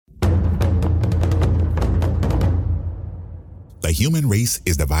The human race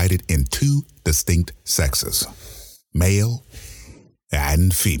is divided in two distinct sexes, male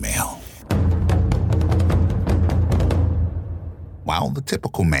and female. While the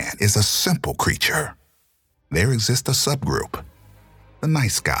typical man is a simple creature, there exists a subgroup, the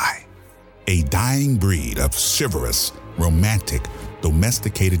nice guy, a dying breed of chivalrous, romantic,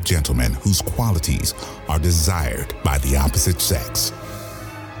 domesticated gentlemen whose qualities are desired by the opposite sex,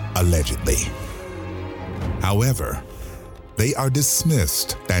 allegedly. However, they are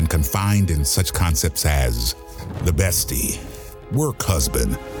dismissed and confined in such concepts as the bestie, work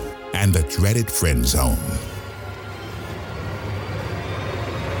husband, and the dreaded friend zone.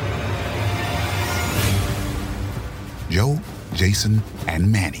 Joe, Jason,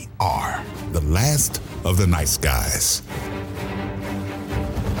 and Manny are the last of the nice guys.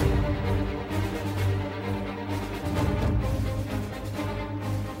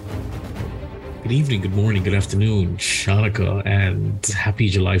 Good evening, good morning, good afternoon, Shanika, and happy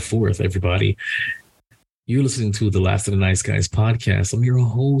July 4th, everybody. You're listening to the Last of the Nice Guys podcast. I'm your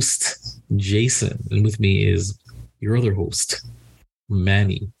host, Jason, and with me is your other host,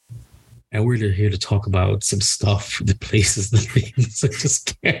 Manny. And we're here to talk about some stuff, the places, the things. I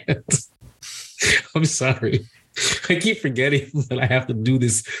just can't. I'm sorry. I keep forgetting that I have to do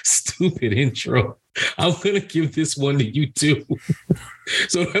this stupid intro. I'm going to give this one to you too.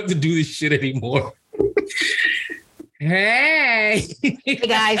 So I don't have to do this shit anymore. Hey. Hey,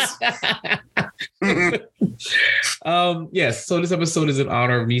 guys. Yes. So this episode is in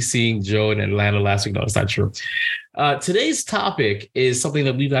honor of me seeing Joe in Atlanta last week. No, it's not true. Today's topic is something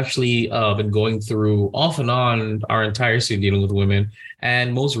that we've actually been going through off and on our entire season dealing with women,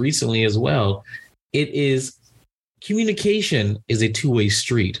 and most recently as well. It is communication is a two-way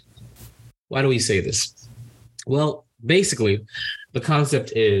street. Why do we say this? Well, basically, the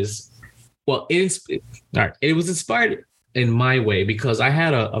concept is, well, it was inspired in my way because I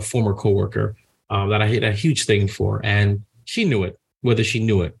had a former coworker that I hit a huge thing for, and she knew it, whether she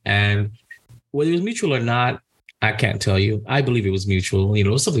knew it. And whether it was mutual or not, I can't tell you. I believe it was mutual. You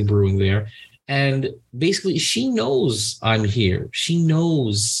know, there's something brewing there. And basically, she knows I'm here. She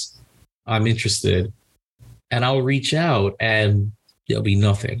knows I'm interested. And I'll reach out and there'll be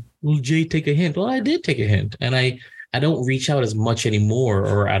nothing. Well, Jay, take a hint. Well, I did take a hint. And I don't reach out as much anymore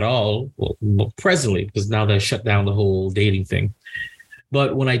or at all. Well, presently, because now that I shut down the whole dating thing.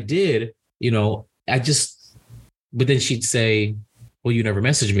 But when I did, you know, but then she'd say, well, you never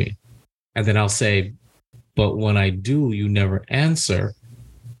message me. And then I'll say, but when I do, you never answer.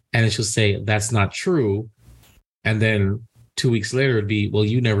 And then she'll say, that's not true. And then 2 weeks later, it'd be, well,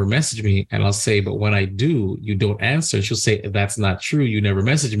 you never message me. And I'll say, but when I do, you don't answer. And she'll say, that's not true. You never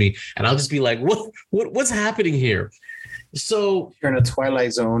message me. And I'll just be like, what's happening here? So you're in a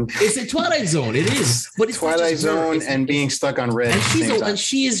twilight zone. It's a twilight zone. It is. But it's twilight zone and being stuck on red. And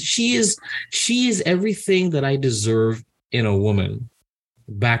she is everything that I deserve in a woman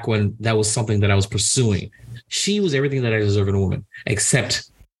back when that was something that I was pursuing. She was everything that I deserve in a woman, except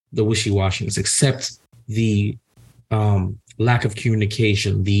the wishy-washiness, except the lack of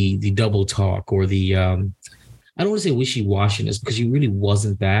communication, the double talk, or the I don't want to say wishy-washiness because she really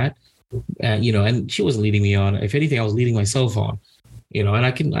wasn't that, you know. And she wasn't leading me on. If anything, I was leading myself on, you know. And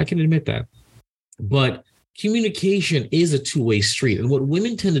I can admit that. But communication is a two-way street, and what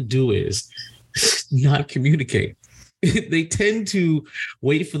women tend to do is not communicate. They tend to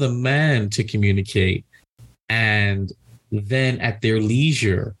wait for the man to communicate, and then at their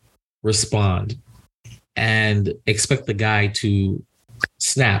leisure respond. And expect the guy to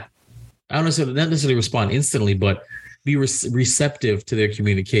snap. I don't necessarily not necessarily respond instantly, but be receptive to their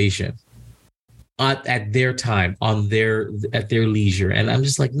communication at their time, at their leisure. And I'm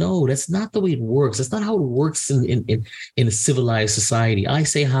just like, no, that's not the way it works. That's not how it works in a civilized society. I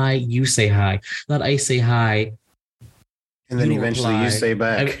say hi, you say hi. Not I say hi, and then eventually reply, you say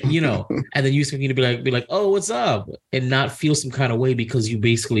back. You know, and then you expect me to be like, oh, what's up? And not feel some kind of way because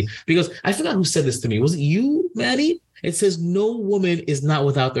I forgot who said this to me. Was it you, Maddie? It says no woman is not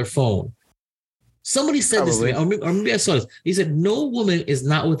without their phone. Somebody said this to me. Or maybe I saw this. He said no woman is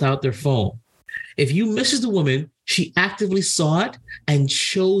not without their phone. If you message the woman, she actively saw it and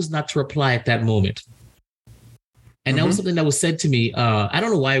chose not to reply at that moment. And that was something that was said to me. I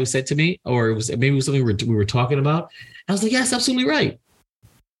don't know why it was said to me, or maybe it was something we were talking about. I was like, yes, absolutely right.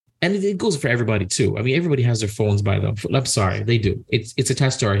 And it goes for everybody too. I mean, everybody has their phones by them. I'm sorry, they do. It's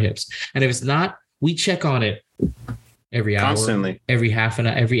attached to our hips. And if it's not, we check on it every hour, constantly, every half an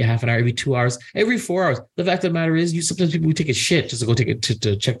hour, every 2 hours, every 4 hours. The fact of the matter is, sometimes people take a shit just to go take it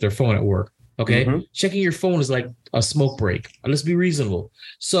to check their phone at work. Okay, checking your phone is like a smoke break. Let's be reasonable.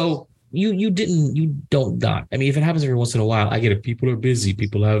 So you don't not. I mean, if it happens every once in a while, I get it. People are busy,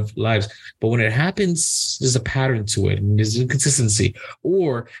 people have lives. But when it happens, there's a pattern to it, and there's inconsistency.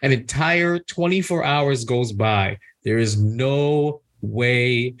 Or an entire 24 hours goes by. There is no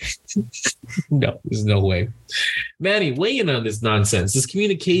way. No, there's no way. Manny, weigh in on this nonsense, this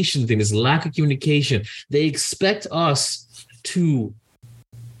communication thing, this lack of communication. They expect us to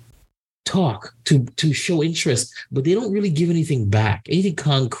talk, to show interest, but they don't really give anything back, anything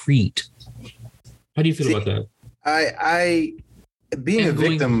concrete. How do you feel about that? I being a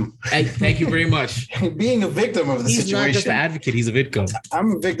victim. Thank you very much. Being a victim of the situation. He's not just an advocate, he's a victim.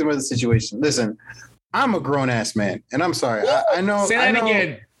 I'm a victim of the situation. Listen, I'm a grown-ass man, and I'm sorry. I know. Say that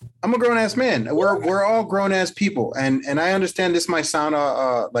again. I'm a grown-ass man. We're all grown-ass people, and I understand this might sound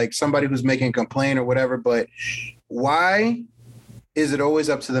like somebody who's making a complaint or whatever, but why is it always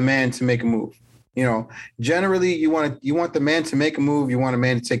up to the man to make a move? You know, generally you want the man to make a move. You want a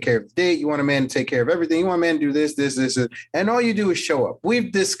man to take care of the date. You want a man to take care of everything. You want a man to do this, and all you do is show up.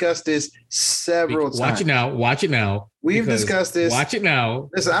 We've discussed this several times. Watch it now. We've discussed this. Watch it now.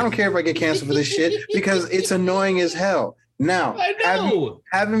 Listen, I don't care if I get canceled for this shit because it's annoying as hell. Now, I know.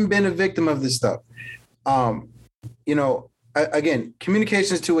 Having been a victim of this stuff, you know, again,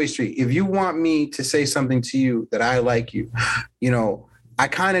 communication is a two-way street. If you want me to say something to you that I like you, you know, I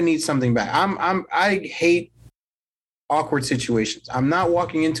kind of need something back. I hate awkward situations. I'm not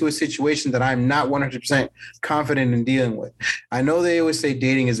walking into a situation that I'm not 100% confident in dealing with. I know they always say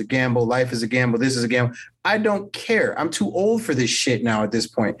dating is a gamble, life is a gamble, this is a gamble. I don't care. I'm too old for this shit now at this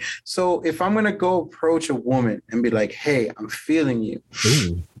point. So if I'm going to go approach a woman and be like, hey, I'm feeling you.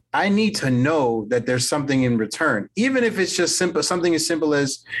 Ooh. I need to know that there's something in return, even if it's just simple, something as simple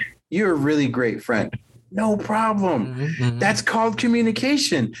as you're a really great friend. No problem. Mm-hmm. That's called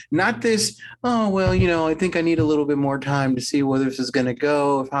communication, not this, oh, well, you know, I think I need a little bit more time to see where this is going to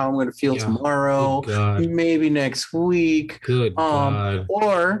go, how I'm going to feel tomorrow, maybe next week. Good God.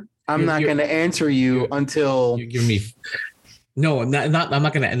 Or I'm not going to answer you until you give me. No, I'm not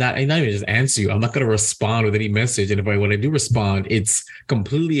going to not even just answer you. I'm not going to respond with any message. And when I do respond, it's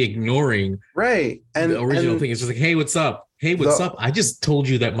completely ignoring and the original thing. It's just like, hey, what's up? Hey, what's up? I just told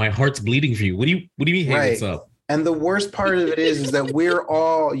you that my heart's bleeding for you. What do you mean? Hey, what's up? And the worst part of it is that we're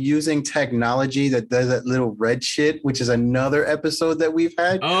all using technology that does that little red shit, which is another episode that we've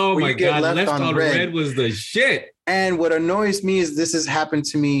had. Oh my God. Left on red was the shit. And what annoys me is this has happened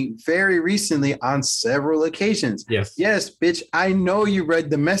to me very recently on several occasions. Yes, bitch, I know you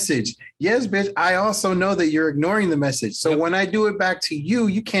read the message. Yes, bitch, I also know that you're ignoring the message. So when I do it back to you,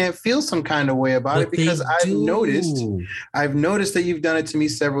 you can't feel some kind of way about it because I've noticed that you've done it to me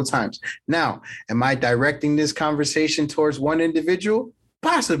several times. Now, am I directing this conversation towards one individual?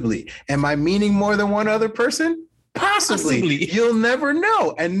 Possibly. Am I meaning more than one other person? Possibly. You'll never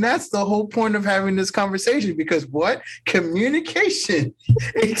know. And that's the whole point of having this conversation, because what? Communication.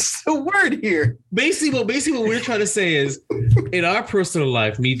 It's the word here. Basically what we're trying to say is, in our personal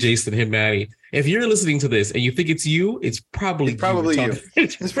life, me, Jason, him, Maddie, if you're listening to this and you think it's you, it's probably you.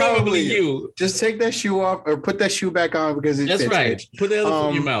 It's probably you. Just take that shoe off or put that shoe back on because that's fits, right. Bitch. Put the other foot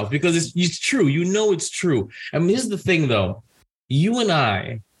in your mouth because it's true. You know it's true. I mean, here's the thing, though. You and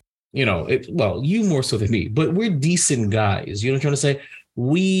I, you know, you more so than me, but we're decent guys. You know what I'm trying to say?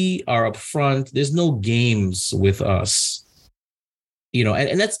 We are upfront. There's no games with us. You know,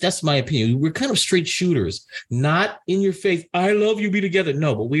 and that's my opinion. We're kind of straight shooters, not in your face. I love you, be together.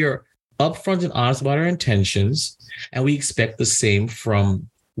 No, but we are upfront and honest about our intentions. And we expect the same from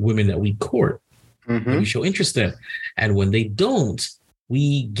women that we court, that we show interest in. And when they don't,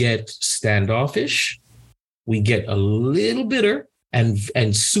 we get standoffish. We get a little bitter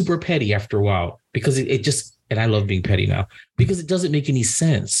and super petty after a while, because it just, and I love being petty now, because it doesn't make any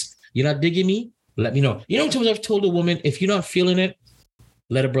sense. You're not digging me? Let me know. You know, times I've told a woman, if you're not feeling it,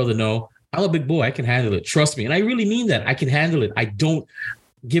 let a brother know. I'm a big boy. I can handle it. Trust me. And I really mean that. I can handle it. I don't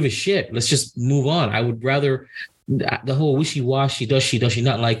give a shit. Let's just move on. I would rather the whole wishy-washy, does she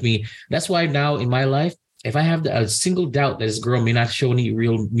not like me? That's why now in my life, if I have a single doubt that this girl may not show any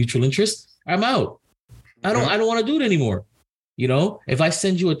real mutual interest, I'm out. I don't want to do it anymore. You know, if I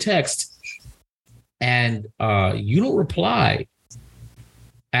send you a text and you don't reply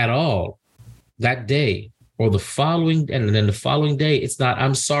at all that day or the following, and then the following day, it's not,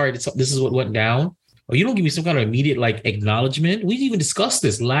 I'm sorry, this is what went down. Or you don't give me some kind of immediate like acknowledgement. We even discussed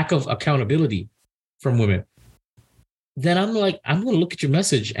this lack of accountability from women. Then I'm like, I'm going to look at your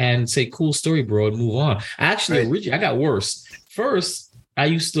message and say, cool story, bro, and move on. Originally, I got worse. First, I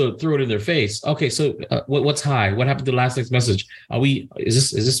used to throw it in their face. Okay, so what's high? What happened to the last next message?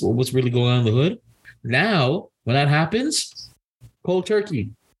 Is this what's really going on in the hood? Now, when that happens, cold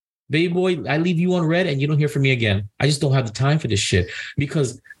turkey. Baby boy, I leave you on red and you don't hear from me again. I just don't have the time for this shit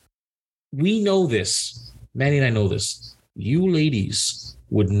because we know this. Manny and I know this. You ladies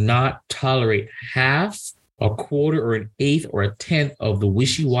would not tolerate half, a quarter, or an eighth, or a tenth of the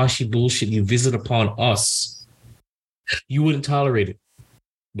wishy-washy bullshit you visit upon us. You wouldn't tolerate it.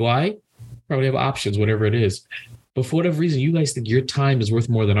 Why? Probably have options, whatever it is. But for whatever reason, you guys think your time is worth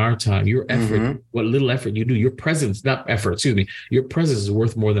more than our time. Your effort, what little effort you do, your presence, not effort, excuse me, your presence is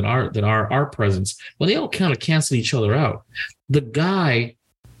worth more than our presence. Well, they all kind of cancel each other out. The guy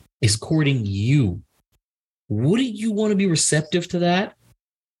is courting you. Wouldn't you want to be receptive to that?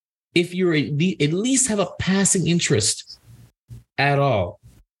 If you're at least have a passing interest at all.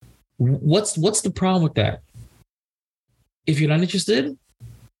 What's the problem with that? If you're not interested,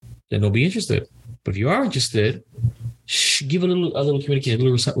 then don't be interested. But if you are interested, give a little communication, a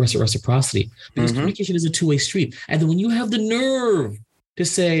little reciprocity. Because communication is a two-way street. And then when you have the nerve to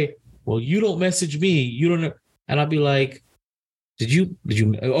say, well, you don't message me, you don't know, and I'll be like, did you,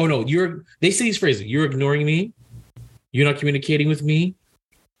 oh no, they say these phrases, you're ignoring me, you're not communicating with me,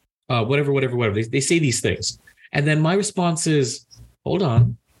 whatever. They say these things. And then my response is, hold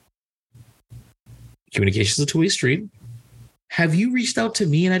on. Communication is a two-way street. Have you reached out to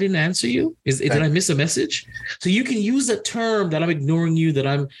me and I didn't answer you? Did I miss a message? So you can use a term that I'm ignoring you, that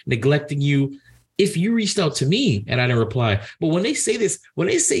I'm neglecting you, if you reached out to me and I didn't reply. But when they say this, when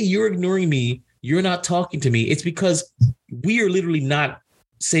they say you're ignoring me, you're not talking to me, it's because we are literally not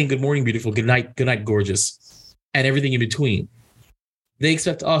saying good morning, beautiful, good night, gorgeous, and everything in between. They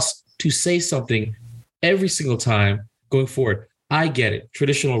expect us to say something every single time going forward. I get it.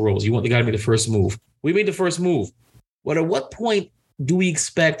 Traditional roles. You want the guy to make the first move. We made the first move. But at what point do we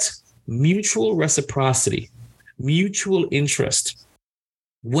expect mutual reciprocity, mutual interest?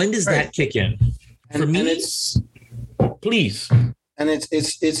 When does that kick in? For me, please. And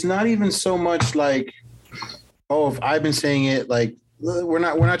it's not even so much like, oh, if I've been saying it, like, we're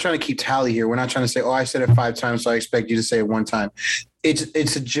not trying to keep tally here. We're not trying to say, oh, I said it 5 times, so I expect you to say it 1 time.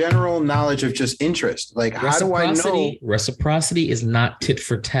 It's a general knowledge of just interest. Like, how do I know? Reciprocity is not tit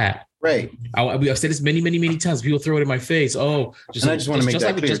for tat. Right. I've said this many times. People throw it in my face. Oh, I just want to make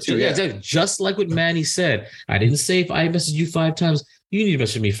that clear too. Yeah. Just like what Manny said. I didn't say if I messaged you 5 times, you need to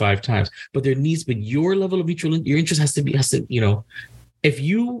message me 5 times. But there needs to be your level of your interest has to, if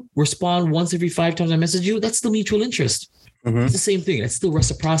you respond once every 5 times I message you, that's still mutual interest. Mm-hmm. It's the same thing. That's still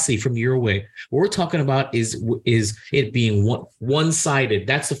reciprocity from your way. What we're talking about is it being one-sided.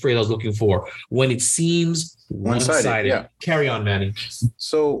 That's the phrase I was looking for. When it seems one-sided. Yeah. Carry on, Manny.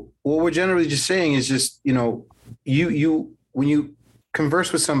 So what we're generally just saying is just, you when you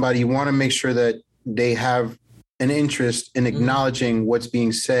converse with somebody, you want to make sure that they have an interest in acknowledging what's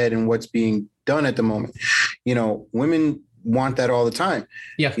being said and what's being done at the moment. Women want that all the time.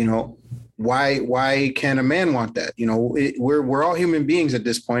 Yeah. Why can't a man want that? We're all human beings at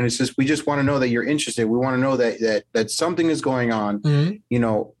this point. It's just we just want to know that you're interested. We want to know that something is going on,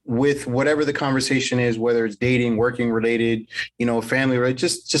 with whatever the conversation is, whether it's dating, working related, family related,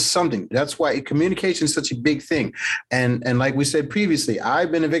 just something. That's why communication is such a big thing. And like we said previously,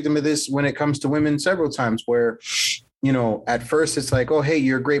 I've been a victim of this when it comes to women several times where at first it's like, oh, hey,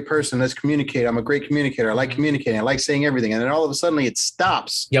 you're a great person. Let's communicate. I'm a great communicator. I like communicating. I like saying everything. And then all of a sudden it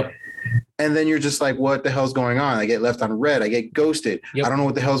stops. Yep. And then you're just like, what the hell's going on? I get left on red. I get ghosted. Yep. I don't know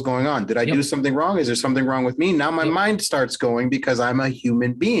what the hell's going on. Did I do something wrong? Is there something wrong with me? Now my mind starts going because I'm a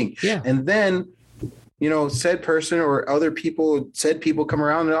human being. Yeah. And then, said person or said people come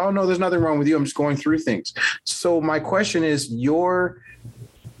around and, oh, no, there's nothing wrong with you. I'm just going through things. So my question is your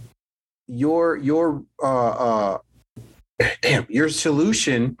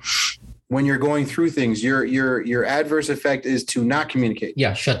solution when you're going through things, your adverse effect is to not communicate.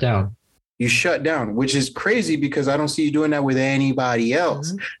 Yeah, shut down. You shut down, which is crazy because I don't see you doing that with anybody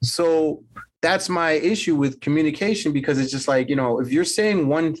else. Mm-hmm. So that's my issue with communication, because it's just like, if you're saying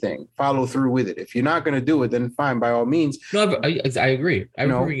one thing, follow through with it. If you're not going to do it, then fine, by all means. No, I agree. I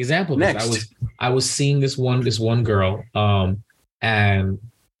have a perfect example. Next. I was seeing this one girl, and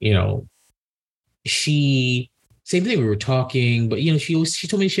she, same thing. We were talking, but she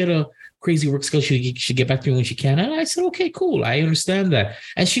told me she had a crazy work schedule. She should get back to me when she can. And I said, okay, cool. I understand that.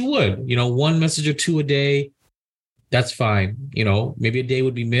 And she would, 1 message or 2 a day. That's fine. Maybe a day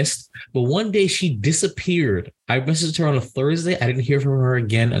would be missed. But one day she disappeared. I messaged her on a Thursday. I didn't hear from her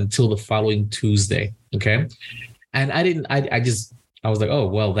again until the following Tuesday. Okay. And I was like, oh,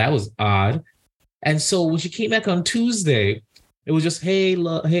 well, that was odd. And so when she came back on Tuesday, it was just, hey,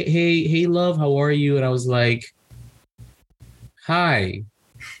 love, how are you? And I was like, hi.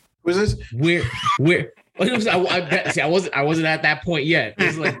 Who's this? Where? I wasn't at that point yet. It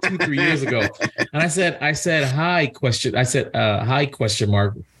was like 2-3 years ago. And I said, hi, question. I said, hi, question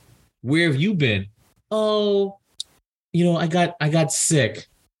mark. Where have you been? Oh, I got sick.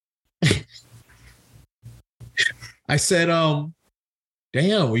 I said,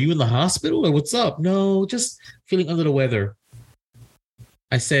 damn, were you in the hospital or what's up? No, just feeling under the weather.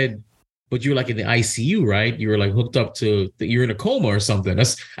 I said, but you were like in the ICU, right? You were like hooked up you're in a coma or something. And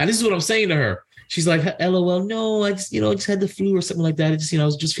this is what I'm saying to her. She's like, LOL, no, I just had the flu or something like that. I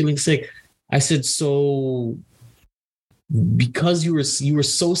was just feeling sick. I said, so because you were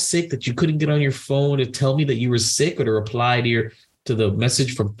so sick that you couldn't get on your phone to tell me that you were sick or to reply to the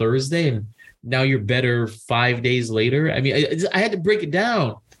message from Thursday, and now you're better 5 days later. I mean, I had to break it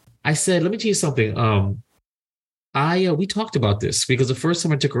down. I said, let me tell you something. We talked about this because the first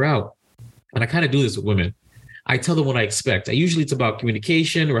time I took her out, and I kind of do this with women, I tell them what I expect. Usually it's about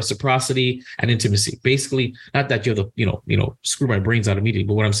communication, reciprocity, and intimacy. Basically, not that you have to, screw my brains out immediately,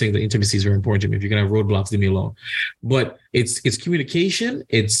 but what I'm saying, the intimacy is very important to me. If you're gonna have roadblocks, leave me alone. But it's communication,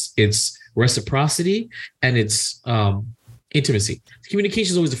 it's reciprocity, and it's intimacy.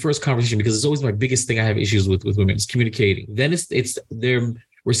 Communication is always the first conversation because it's always my biggest thing I have issues with women. It's communicating. Then it's they're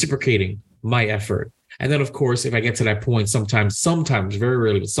reciprocating my effort. And then, of course, if I get to that point, sometimes, very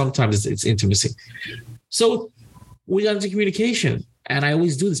rarely, but sometimes it's intimacy. So we got into communication, and I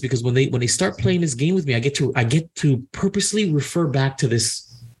always do this because when they start playing this game with me, I get to purposely refer back to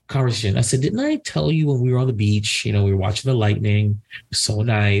this conversation. I said, didn't I tell you when we were on the beach? We were watching the lightning. It was so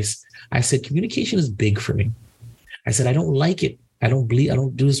nice. I said, communication is big for me. I said, I don't like it. I don't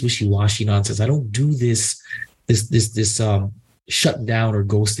do this wishy-washy nonsense. I don't do this shut down or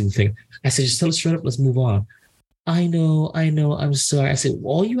ghosting thing. I said, just tell us straight up, let's move on. I know, I'm sorry. I said,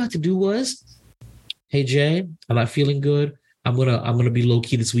 all you had to do was, hey Jay, I'm not feeling good. I'm gonna be low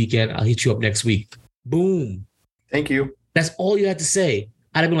key this weekend. I'll hit you up next week. Boom. Thank you. That's all you had to say.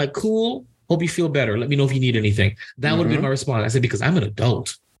 I'd have been like, cool. Hope you feel better. Let me know if you need anything. That would have been my response. I said, because I'm an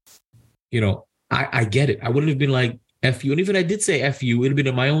adult. I get it. I wouldn't have been like, F you. And even I did say F you, it would have been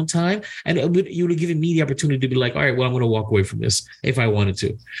in my own time. And you would have given me the opportunity to be like, all right, well, I'm going to walk away from this if I wanted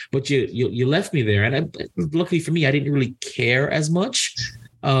to. But you left me there. And luckily for me, I didn't really care as much.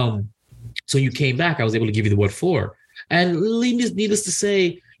 So you came back, I was able to give you the what for. And needless to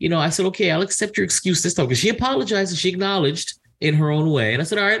say, I said, okay, I'll accept your excuse this time. Because she apologized and she acknowledged in her own way. And I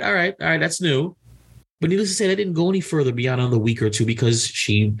said, all right, that's new. But needless to say, I didn't go any further beyond another week or two because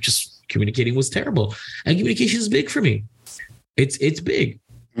she just communicating was terrible. And communication is big for me. It's big.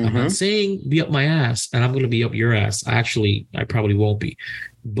 I'm not saying be up my ass and I'm going to be up your ass. I probably won't be.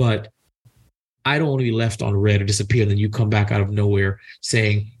 But I don't want to be left on red or disappear. And then you come back out of nowhere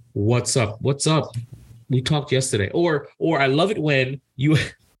saying, what's up? We talked yesterday. Or I love it when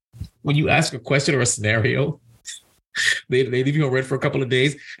you ask a question or a scenario, they leave you on red for a couple of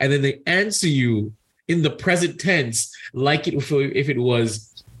days and then they answer you in the present tense like if it was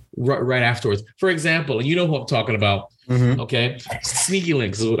right afterwards. For example, and you know who I'm talking about, okay? Sneaky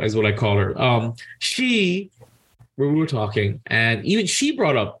Links is what I call her. We were talking, and even she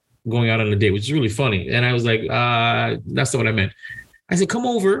brought up going out on a date, which is really funny. And I was like, that's not what I meant. I said, come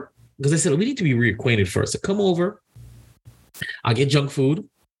over, because I said, we need to be reacquainted first. So come over, I'll get junk food,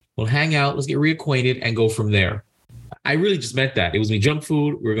 we'll hang out, let's get reacquainted and go from there. I really just meant that. It was me junk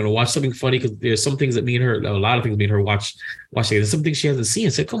food. We were going to watch something funny because there's some things that me and her, a lot of things me and her watch. There's some things she hasn't seen. I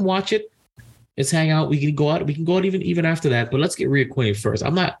said, come watch it. Let's hang out. We can go out even after that, but let's get reacquainted first.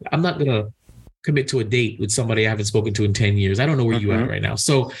 I'm not going to commit to a date with somebody I haven't spoken to in 10 years. I don't know where you at right now.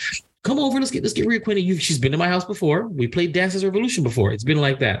 So come over. Let's get reacquainted. She's been to my house before. We played Dance's Revolution before. It's been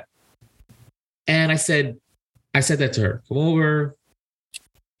like that. And I said that to her. Come over.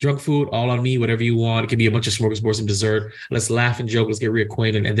 Junk food, all on me, whatever you want. It can be a bunch of smorgasbords and dessert. Let's laugh and joke. Let's get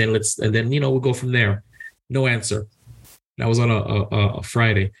reacquainted. And then we'll go from there. No answer. That was on a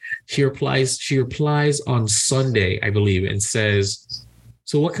Friday. She replies on Sunday, I believe, and says,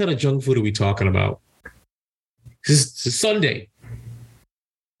 so what kind of junk food are we talking about? It's Sunday.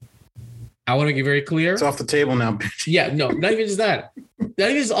 I want to get very clear. It's off the table now, bitch. Yeah, no, not even just that.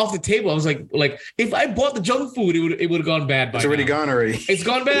 Not even just off the table. I was like, if I bought the junk food, it would have gone bad by now. It's already gone already. It's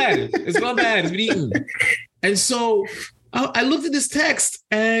gone bad. It's gone bad. It's been eaten. And so I looked at this text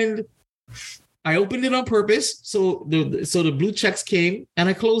and I opened it on purpose. So the blue checks came and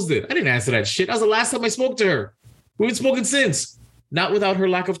I closed it. I didn't answer that shit. That was the last time I spoke to her. We haven't spoken since. Not without her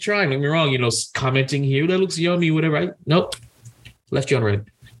lack of trying. Don't get me wrong, commenting here. That looks yummy, whatever. Nope. Left you on red.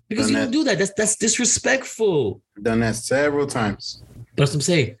 Because you don't do that. That's disrespectful. Done that several times. That's what I'm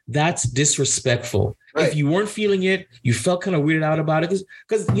saying. That's disrespectful. Right. If you weren't feeling it, you felt kind of weirded out about it.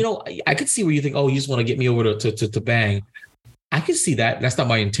 Because I could see where you think, oh, you just want to get me over to bang. I can see that. That's not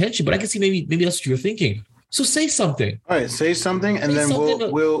my intention, but I can see maybe that's what you're thinking. So say something. All right, say something, and then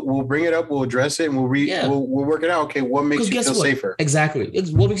we'll bring it up, we'll address it, and we'll work it out. Okay, what makes you feel safer? Exactly.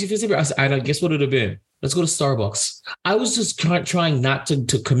 What makes you feel safer? I guess what it'd have been. Let's go to Starbucks. I was just trying not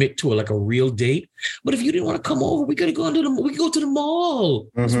to commit to a real date. But if you didn't want to come over, we could go to the mall.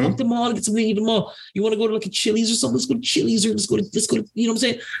 Mm-hmm. Let's walk to the mall and get something to eat at the mall. You want to go to a Chili's or something? Let's go to Chili's, or let's go to, you know what I'm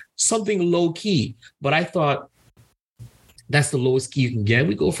saying? Something low key. But I thought that's the lowest key you can get.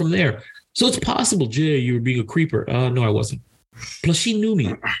 We go from there. So it's possible, Jay, you were being a creeper. No, I wasn't. Plus, she knew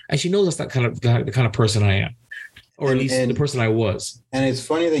me, and she knows that's not the kind of person I am, or at least the person I was. And it's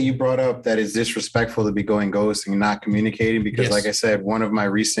funny that you brought up that it's disrespectful to be going ghosting and not communicating, because, like I said, one of my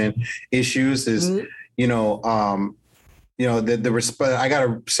recent issues is, I got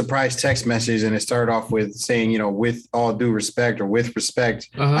a surprise text message, and it started off with saying, with all due respect, or with respect,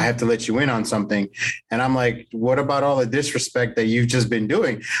 I have to let you in on something. And I'm like, what about all the disrespect that you've just been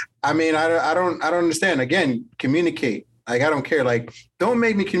doing? I mean, I don't understand. Again, communicate. I don't care. Don't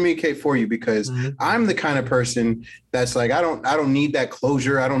make me communicate for you, because I'm the kind of person that's I don't need that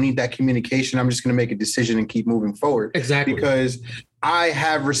closure. I don't need that communication. I'm just going to make a decision and keep moving forward. Exactly. Because I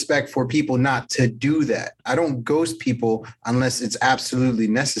have respect for people not to do that. I don't ghost people unless it's absolutely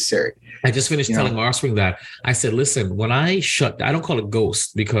necessary. I just finished telling Offspring that. I said, listen, when I don't call it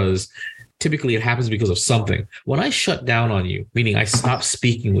ghost, because typically it happens because of something. When I shut down on you, meaning I stop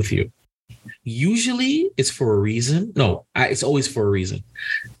speaking with you, usually it's for a reason. No, it's always for a reason.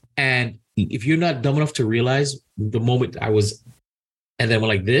 And if you're not dumb enough to realize the moment I was, and then we're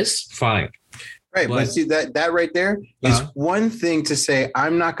like this, fine. Right. But see, that right there is one thing to say,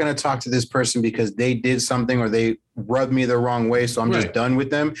 I'm not going to talk to this person because they did something or they rubbed me the wrong way, so I'm just done with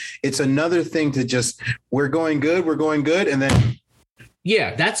them. It's another thing to just, we're going good. And then.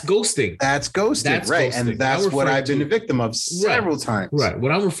 Yeah, that's ghosting. That's ghosting. Right. Ghosting. And that's what I've been a victim of several times. Right.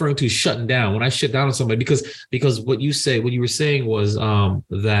 What I'm referring to is shutting down. When I shut down on somebody, because what you were saying was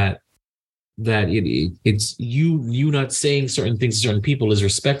that it's you not saying certain things to certain people is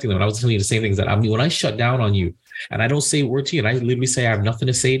respecting them. And I was telling you the same things that when I shut down on you and I don't say a word to you and I literally say I have nothing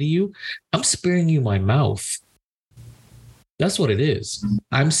to say to you, I'm sparing you my mouth. That's what it is.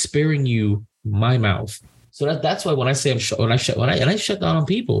 I'm sparing you my mouth. So that's why when I say I shut down on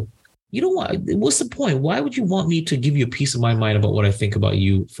people, you know what? What's the point? Why would you want me to give you a piece of my mind about what I think about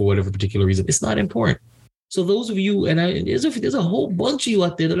you for whatever particular reason? It's not important. So those of you, and there's a whole bunch of you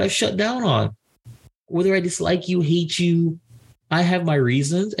out there that I shut down on. Whether I dislike you, hate you, I have my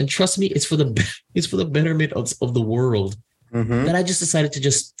reasons, and trust me, it's for the betterment of the world. That I just decided to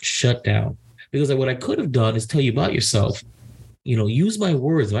just shut down, because what I could have done is tell you about yourself. Use my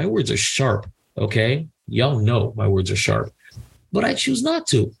words. My words are sharp. Okay, y'all know my words are sharp, but I choose not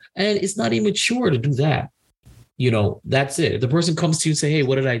to, and it's not immature to do that. That's it. If the person comes to you and say, hey,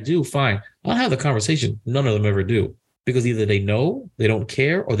 what did I do? Fine. I'll have the conversation. None of them ever do, because either they know, they don't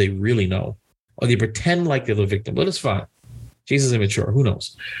care, or they really know, or they pretend like they're the victim, but it's fine. Jesus is immature. Who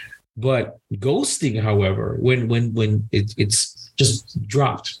knows? But ghosting, however, when it's just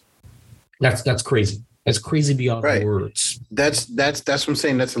dropped, that's crazy. That's crazy beyond words. That's what I'm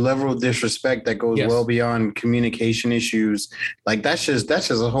saying. That's a level of disrespect that goes well beyond communication issues. That's just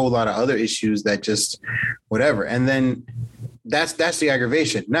a whole lot of other issues that just whatever. And then that's the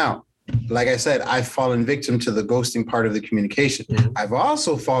aggravation. Now, like I said, I've fallen victim to the ghosting part of the communication. I've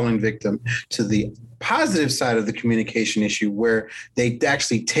also fallen victim to the positive side of the communication issue, where they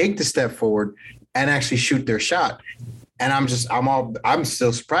actually take the step forward and actually shoot their shot. And I'm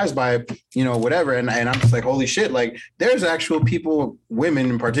still surprised by it, whatever. And I'm just like, holy shit, there's actual people, women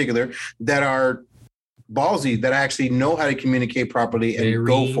in particular, that are ballsy, that actually know how to communicate properly and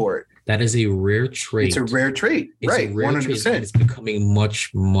go for it. That is a rare trait. It's a rare trait, right? 100%. It's becoming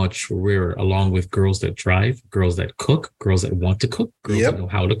much, much rarer, along with girls that drive, girls that cook, girls that want to cook, girls that know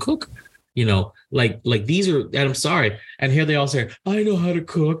how to cook. These are, and I'm sorry. And here they all say, I know how to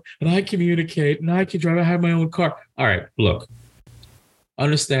cook and I communicate and I can drive. I have my own car. All right, look,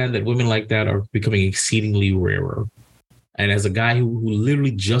 understand that women like that are becoming exceedingly rarer. And as a guy who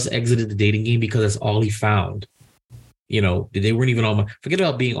literally just exited the dating game because that's all he found, they weren't even forget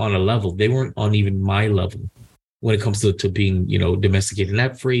about being on a level. They weren't on even my level when it comes to being, domesticated. And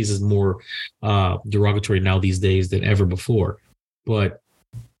that phrase is more derogatory now these days than ever before. But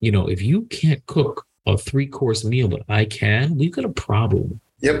if you can't cook a 3-course meal, but I can, we've got a problem.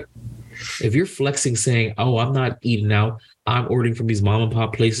 Yep. If you're flexing saying, oh, I'm not eating out, I'm ordering from these mom and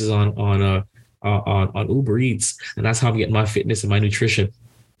pop places on on Uber Eats, and that's how I'm getting my fitness and my nutrition.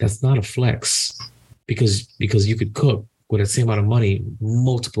 That's not a flex, because you could cook with the same amount of money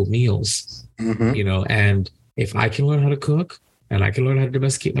multiple meals, you know. And if I can learn how to cook and I can learn how to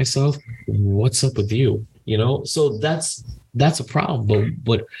domesticate myself, what's up with you? You know, so that's a problem.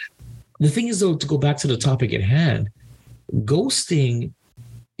 But the thing is, though, to go back to the topic at hand, ghosting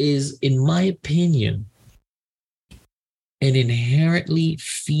is, in my opinion, an inherently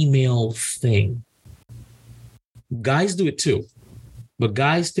female thing. Guys do it too, but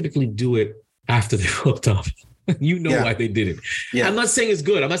guys typically do it after they're hooked up. You know why they did it. Yeah. I'm not saying it's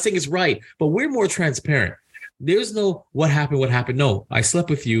good. I'm not saying it's right, but we're more transparent. There's no what happened. No, I slept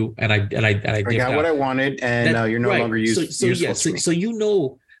with you and I got what I wanted, and you're no longer useful to me. So you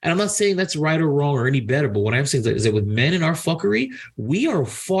know, and I'm not saying that's right or wrong or any better, but what I'm saying is that with men in our fuckery, we are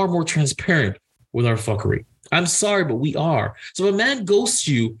far more transparent with our fuckery. I'm sorry, but we are. So if a man ghosts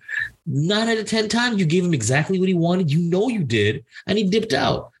you, 9 out of 10 times, you gave him exactly what he wanted. You know you did, and he dipped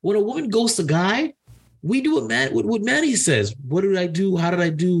out. When a woman ghosts a guy, we do what Manny says. What did I do? How did I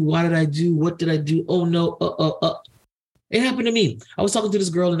do? Why did I do? What did I do? Oh no. It happened to me. I was talking to this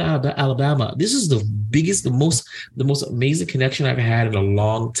girl in Alabama. This is the biggest, the most amazing connection I've had in a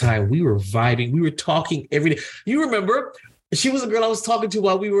long time. We were vibing. We were talking every day. You remember? She was a girl I was talking to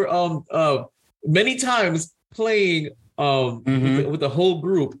while we were many times playing with the whole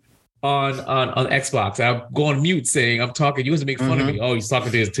group on Xbox. I go on mute saying I'm talking. You guys make fun of me. Oh, he's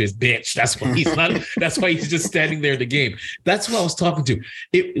talking to his bitch. That's why he's not. That's why he's just standing there in the game. That's who I was talking to.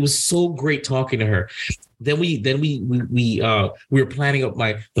 It was so great talking to her. Then we were planning up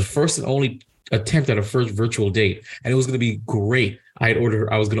the first and only attempt at a first virtual date, and it was going to be great. I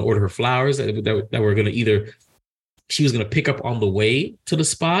was going to order her flowers that were going to either. She was going to pick up on the way to the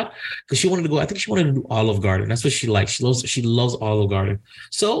spot because she wanted to go. I think she wanted to do Olive Garden. That's what she likes. She loves Olive Garden.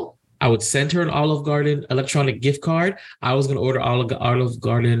 So I would send her an Olive Garden electronic gift card. I was going to order Olive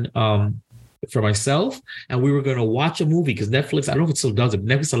Garden for myself, and we were going to watch a movie because Netflix, I don't know if it still does it.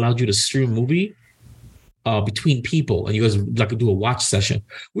 Netflix allowed you to stream a movie between people, and you guys like to do a watch session.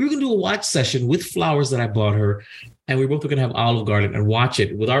 We were going to do a watch session with flowers that I bought her, and we both were going to have Olive Garden and watch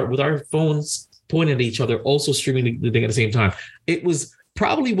it with our phones pointing at each other, also streaming the thing at the same time. It was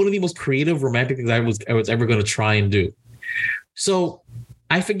probably one of the most creative, romantic things I was ever going to try and do. So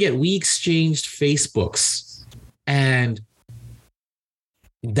I forget, we exchanged Facebooks, and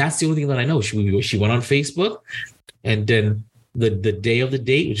that's the only thing that I know. She went on Facebook, and then the day of the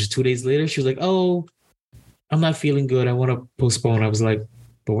date, which is 2 days later, she was like, "Oh, I'm not feeling good. I want to postpone." I was like,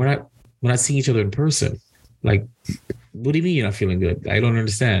 "But we're not seeing each other in person. Like, what do you mean you're not feeling good? I don't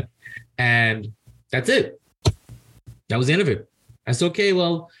understand." And that's it. That was the end of it. I said, "Okay,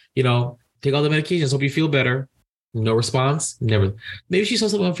 well, take all the medications. Hope you feel better." No response. Never. Maybe she saw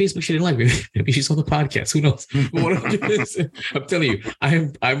something on Facebook she didn't like. Maybe she saw the podcast. Who knows? But what I'm doing is, I'm telling you,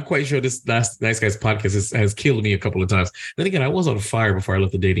 I'm quite sure this Nice Guys podcast has killed me a couple of times. Then again, I was on fire before I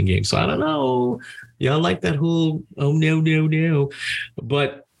left the dating game, so I don't know. Y'all like that whole no.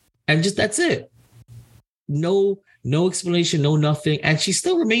 But that's it. No explanation, no nothing. And she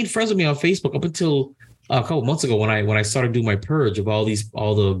still remained friends with me on Facebook up until a couple months ago when I started doing my purge of all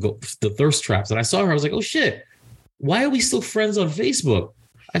the thirst traps. And I saw her, I was like, "Oh shit, why are we still friends on Facebook?"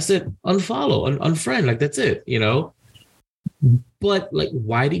 I said, "Unfollow, unfriend, like that's it, But like,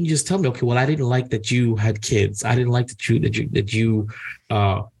 why didn't you just tell me? Okay, well, I didn't like that you had kids. I didn't like that you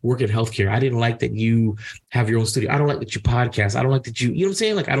work in healthcare. I didn't like that you have your own studio. I don't like that you podcast. I don't like that you know what I'm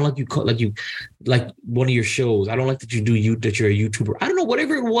saying? Like, I don't like you like one of your shows. I don't like that that you're a YouTuber. I don't know,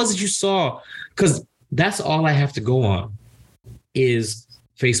 whatever it was that you saw, because that's all I have to go on is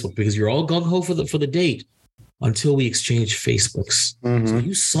Facebook, because you're all gung ho for the date until we exchange Facebooks. So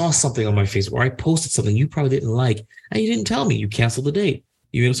you saw something on my Facebook, or I posted something you probably didn't like, and you didn't tell me. You canceled the date.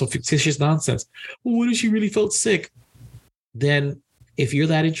 You made up some fictitious nonsense. Well, what if she really felt sick? Then if you're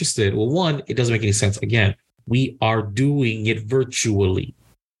that interested, well, one, it doesn't make any sense. Again, we are doing it virtually.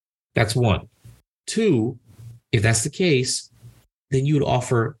 That's one. Two, if that's the case, then you would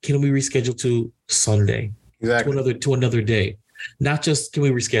offer, can we reschedule to Sunday? Exactly. To another day. Not just, can we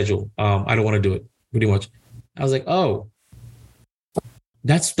reschedule? I don't want to do it. Pretty much. I was like, oh,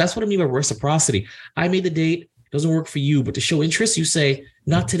 that's what I mean by reciprocity. I made the date, doesn't work for you, but to show interest, you say,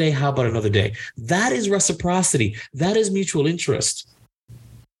 not today, how about another day? That is reciprocity. That is mutual interest.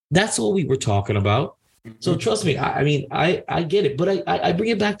 That's what we were talking about. So trust me, I get it, but I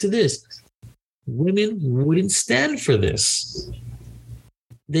bring it back to this. Women wouldn't stand for this.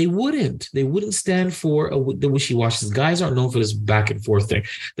 They wouldn't stand for the wishy-washy. Guys aren't known for this back and forth thing.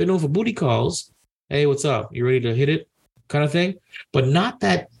 They're known for booty calls. Hey, what's up? You ready to hit it? Kind of thing. But not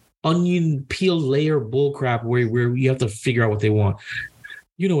that onion peel layer bullcrap where you have to figure out what they want.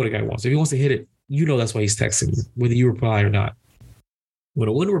 You know what a guy wants. If he wants to hit it, you know that's why he's texting you, whether you reply or not. When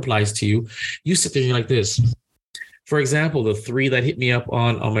a woman replies to you, you sit there and you're like this. For example, the 3 that hit me up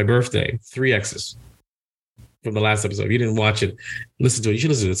on my birthday, 3 exes from the last episode. If you didn't watch it, listen to it. You should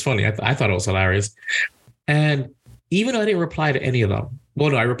listen to it. It's funny. I thought it was hilarious. And even though I didn't reply to any of them,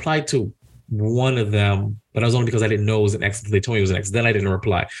 well, no, I replied to one of them, but that was only because I didn't know it was an ex until they told me it was an ex. Then I didn't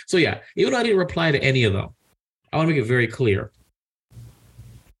reply. So yeah, even though I didn't reply to any of them, I want to make it very clear.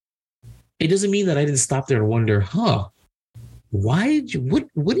 It doesn't mean that I didn't stop there and wonder, why did you,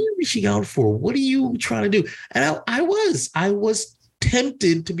 what are you reaching out for? What are you trying to do? And I was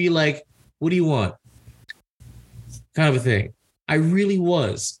tempted to be like, what do you want? Kind of a thing. I really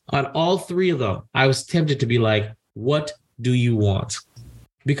was. On all 3 of them, I was tempted to be like, what do you want?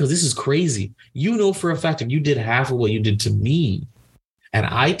 Because this is crazy. You know for a fact if you did half of what you did to me and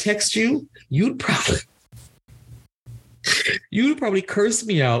I text you, you'd probably curse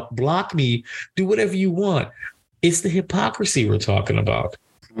me out, block me, do whatever you want. It's the hypocrisy we're talking about.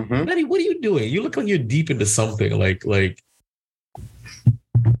 Mm-hmm. Betty, what are you doing? You look like you're deep into something like we're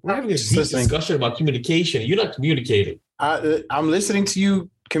having a deep discussion about communication. You're not communicating. I'm listening to you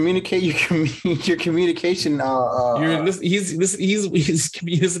communicate your communication. He's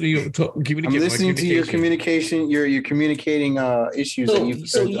listening to communicate. I'm listening to your communication. You're communicating issues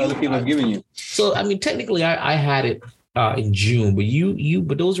that other people have given you. So I mean, technically, I had it in June,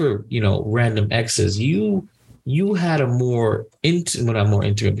 but those were random exes. You had a more intimate, not more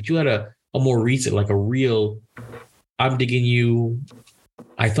intimate, but you had a more recent, like a real. I'm digging you.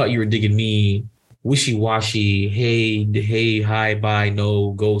 I thought you were digging me. Wishy-washy, hey, hi, bye,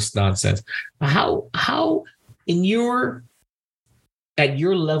 no, ghost nonsense. How at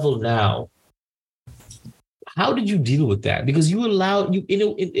your level now, how did you deal with that? Because you allowed you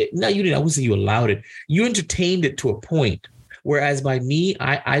didn't. I wouldn't say you allowed it. You entertained it to a point. Whereas by me,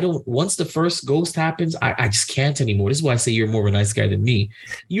 I don't. Once the first ghost happens, I just can't anymore. This is why I say you're more of a nice guy than me.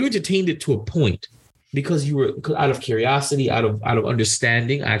 You entertained it to a point. Because you were out of curiosity, out of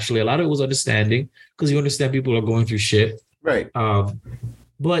understanding. Actually, a lot of it was understanding because you understand people are going through shit. Right.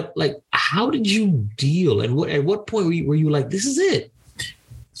 But like, how did you deal? And at what point were you like, this is it?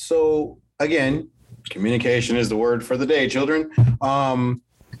 So again, communication is the word for the day, children. I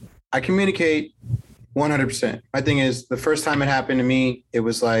communicate 100%. My thing is, the first time it happened to me, it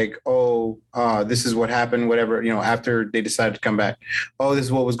was like, this is what happened, whatever, after they decided to come back. Oh, this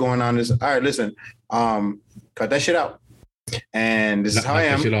is what was going on. All right, listen, cut that shit out. And this is how I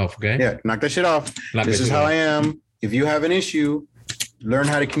am. Knock that shit off, okay? Yeah, knock that shit off. This is how I am. If you have an issue, learn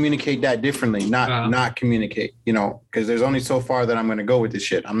how to communicate that differently, not communicate, because there's only so far that I'm going to go with this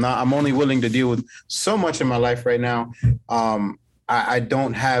shit. I'm only willing to deal with so much in my life right now. I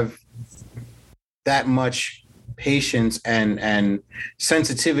don't have that much patience and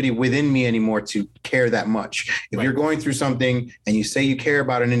sensitivity within me anymore to care that much. If you're going through something and you say you care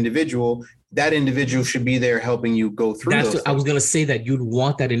about an individual, that individual should be there helping you go through. I was going to say that you'd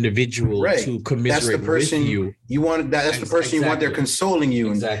want that individual to commiserate with you. You want that's the person you want there consoling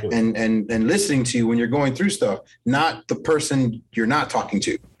you and listening to you when you're going through stuff, not the person you're not talking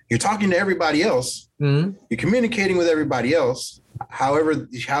to. You're talking to everybody else. Mm-hmm. You're communicating with everybody else.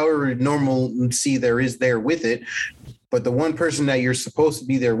 However normalcy there is there with it. But the one person that you're supposed to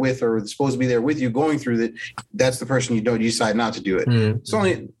be there with or supposed to be there with you going through that, that's the person you decide not to do it. Mm-hmm. It's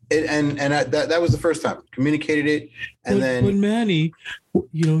only that was the first time communicated it. But Manny,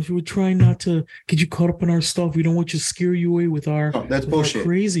 if you were trying not to get you caught up in our stuff, we don't want you to scare you away with our. Oh, that's bullshit.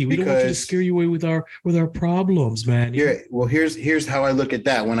 Crazy. We don't want you to scare you away with our problems, man. Yeah. Well, here's how I look at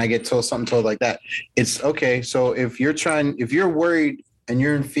that when I get told like that. It's okay. So if you're worried and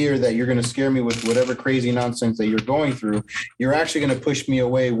you're in fear that you're going to scare me with whatever crazy nonsense that you're going through, you're actually going to push me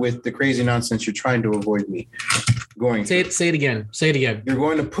away with the crazy nonsense you're trying to avoid me going through. Say it again. You're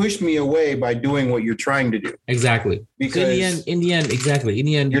going to push me away by doing what you're trying to do. Exactly. Because in the end, exactly. In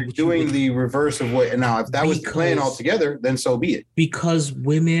the end, you're doing the reverse of what. Now, if that was the plan altogether, then so be it. Because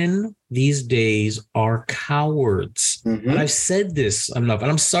women these days are cowards. Mm-hmm. And I've said this enough, and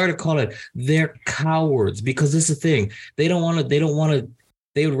I'm sorry to call it. They're cowards because this is the thing.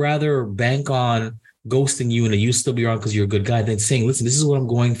 They would rather bank on ghosting you and that you still be around because you're a good guy than saying, listen, this is what I'm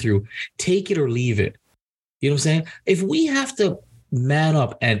going through. Take it or leave it. You know what I'm saying? If we have to man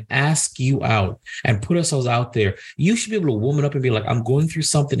up and ask you out and put ourselves out there, you should be able to woman up and be like, I'm going through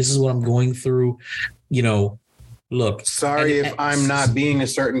something. This is what I'm going through. look, sorry if I'm not being a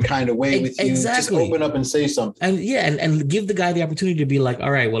certain kind of way with you. Exactly. Just open up and say something. And give the guy the opportunity to be like,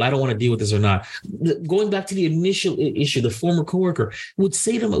 all right, well, I don't want to deal with this or not. Going back to the initial issue, the former coworker would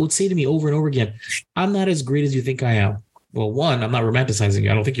say to me over and over again, I'm not as great as you think I am. Well, one, I'm not romanticizing you.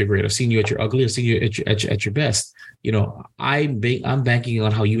 I don't think you're great. I've seen you at your ugly. I've seen you at your best. You know, I'm banking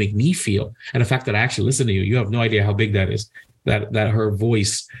on how you make me feel, and the fact that I actually listen to you. You have no idea how big that is. That her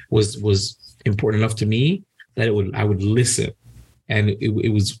voice was important enough to me that I would listen, and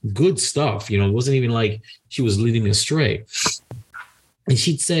it was good stuff. You know, it wasn't even like she was leading me astray. And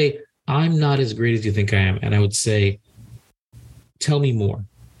she'd say, "I'm not as great as you think I am," and I would say, "Tell me more.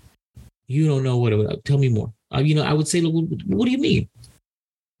 You don't know what. Tell me more." You know, I would say, "What do you mean?"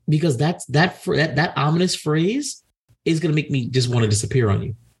 Because that ominous phrase is going to make me just want to disappear on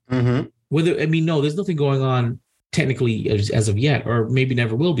you. Mm-hmm. No, there's nothing going on technically as of yet, or maybe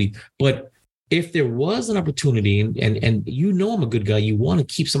never will be. But if there was an opportunity, and you know I'm a good guy, you want to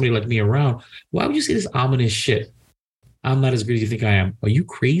keep somebody like me around, why would you say this ominous shit? I'm not as good as you think I am. Are you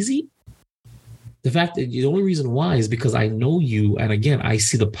crazy? The fact that the only reason why is because I know you, and again, I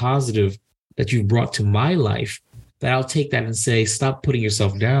see the positive that you've brought to my life, that I'll take that and say, stop putting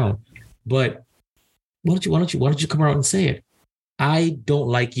yourself down. But why don't you come around and say it? I don't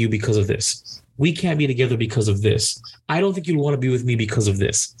like you because of this. We can't be together because of this. I don't think you'd want to be with me because of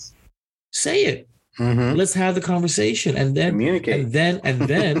this. Say it. Mm-hmm. Let's have the conversation, and then communicate. And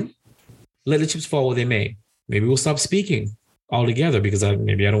then let the chips fall where they may. Maybe we'll stop speaking altogether because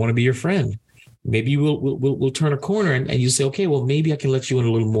maybe I don't want to be your friend. Maybe we'll turn a corner and you say, okay, well, maybe I can let you in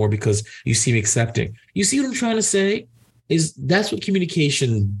a little more because you seem accepting. You see what I'm trying to say? Is that's what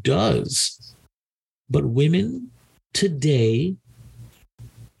communication does. But women today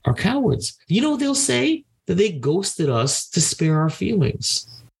are cowards. You know what they'll say? That they ghosted us to spare our feelings.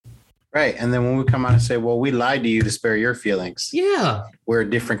 Right. And then when we come out and say, well, we lied to you to spare your feelings. Yeah. We're a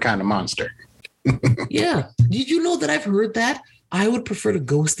different kind of monster. Yeah. Did you know that I've heard that? I would prefer to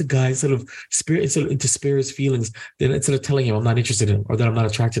ghost the guy instead of to spare his feelings than instead of telling him I'm not interested in him, or that I'm not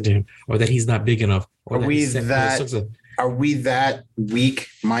attracted to him, or that he's not big enough. Or are we that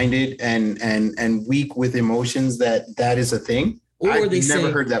weak-minded and weak with emotions that is a thing? I've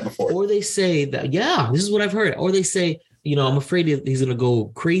never heard that before. Or they say that, yeah, this is what I've heard. Or they say, you know, I'm afraid he's going to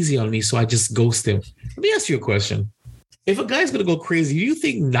go crazy on me, so I just ghost him. Let me ask you a question. If a guy's going to go crazy, you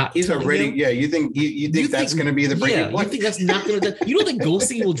think not? He's already, him, yeah. You think that's going to be the breaking point? You think that's not going to? You don't think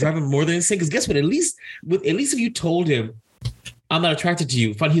ghosting will drive him more than insane? Because guess what? At least if you told him, "I'm not attracted to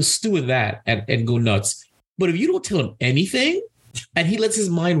you," fine, he'll stew in that and go nuts. But if you don't tell him anything, and he lets his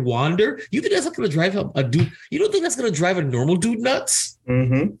mind wander, you think that's not going to drive a dude? You don't think that's going to drive a normal dude nuts?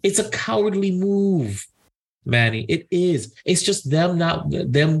 Mm-hmm. It's a cowardly move, Manny. It is. It's just them not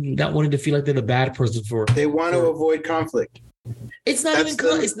wanting to feel like they're the bad person for. They want to avoid conflict. It's not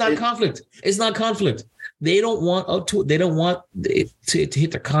conflict. It's not conflict. They don't want it to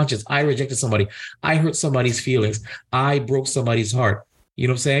hit their conscience. I rejected somebody. I hurt somebody's feelings. I broke somebody's heart. You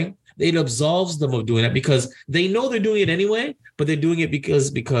know what I'm saying? It absolves them of doing that because they know they're doing it anyway, but they're doing it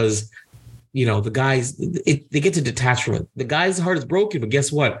because you know, the guys, they get to detach from it. The guy's heart is broken, but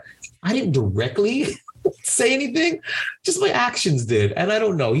guess what? I didn't directly say anything, just my actions did. And I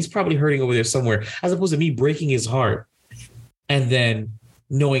don't know, he's probably hurting over there somewhere, as opposed to me breaking his heart and then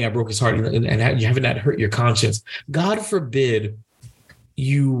knowing I broke his heart and having that hurt your conscience. God forbid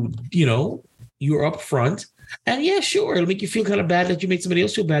you're up front and yeah, sure, it'll make you feel kind of bad that you made somebody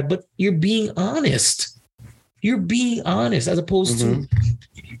else feel bad, but you're being honest. You're being honest as opposed to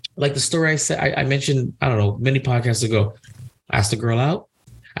like the story I mentioned, I don't know, many podcasts ago. I asked a girl out.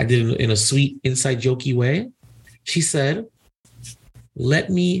 I did it in a sweet, inside jokey way. She said, let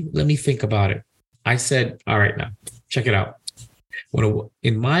me think about it. I said, all right, now check it out.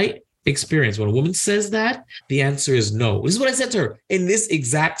 In my experience, when a woman says that, the answer is no. This is what I said to her in this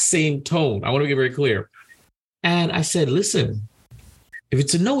exact same tone. I want to make it very clear. And I said, listen, if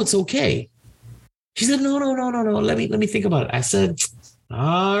it's a no, it's okay. She said, no. Let me think about it. I said,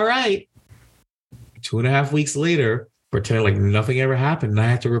 all right. 2.5 weeks later, pretending like nothing ever happened. And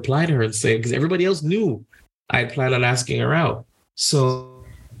I had to reply to her and say, because everybody else knew I had planned on asking her out. So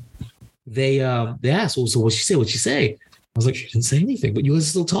they asked, well, so what'd she say? I was like, she didn't say anything, but you guys are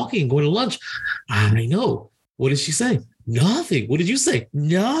still talking and going to lunch. I know. What did she say? Nothing. What did you say?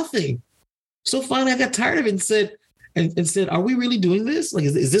 Nothing. So finally I got tired of it and said, are we really doing this? Like,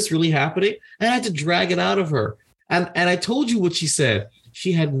 is this really happening? And I had to drag it out of her. And I told you what she said.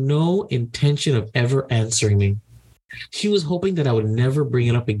 She had no intention of ever answering me. She was hoping that I would never bring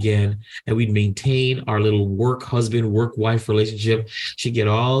it up again and we'd maintain our little work husband, work wife relationship. She'd get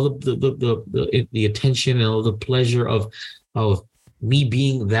all the attention and all the pleasure of me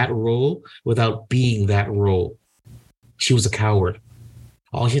being that role without being that role. She was a coward.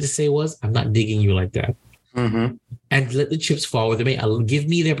 All she had to say was, I'm not digging you like that. Mm-hmm. And let the chips fall where they may. Give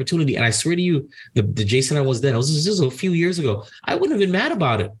me the opportunity. And I swear to you, the Jason I was then, this was a few years ago, I wouldn't have been mad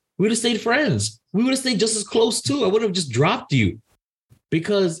about it. We would have stayed friends. We would have stayed just as close too. I wouldn't have just dropped you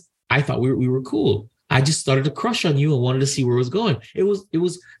because I thought we were cool. I just started to crush on you and wanted to see where it was going. I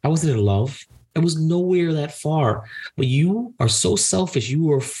wasn't in love. I was nowhere that far. But you are so selfish. You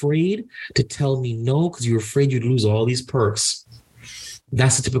were afraid to tell me no because you were afraid you'd lose all these perks.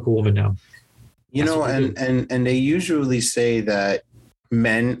 That's the typical woman now. You know, and they usually say that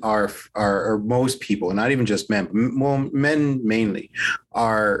men are most people, not even just men, well, men mainly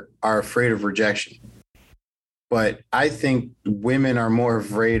are afraid of rejection. But I think women are more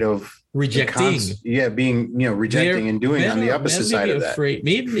afraid of rejecting. Being, rejecting and doing on the opposite side of that.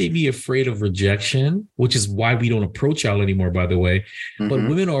 Maybe they be afraid of rejection, which is why we don't approach y'all anymore, by the way. Mm-hmm. But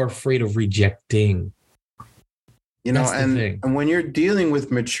women are afraid of rejecting. And when you're dealing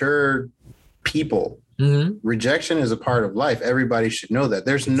with mature people, mm-hmm. rejection is a part of life. Everybody should know that.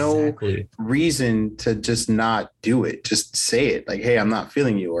 There's no reason to just not do it. Just say it like, hey, I'm not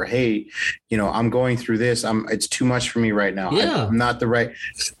feeling you, or hey, I'm going through this. It's too much for me right now. Yeah. I'm not the right.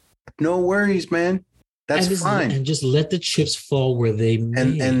 No worries, man. That's fine. And just let the chips fall where they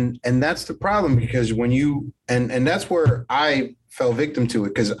may. And that's the problem, because when you and that's where I fell victim to it,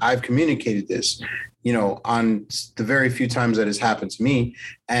 because I've communicated this, on the very few times that has happened to me,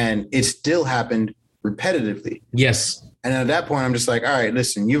 and it still happened repetitively. Yes. And at that point, I'm just like, all right,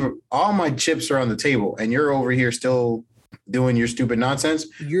 listen, all my chips are on the table and you're over here still doing your stupid nonsense.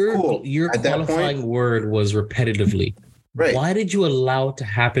 Your at qualifying word was repetitively. Right. Why did you allow it to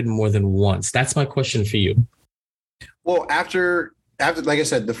happen more than once? That's my question for you. Well, after, like I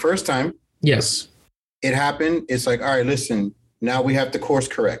said, the first time. Yes. It happened. It's like, all right, listen, now we have to course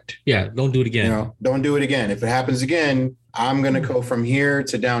correct. Yeah. Don't do it again. Don't do it again. If it happens again, I'm going to go from here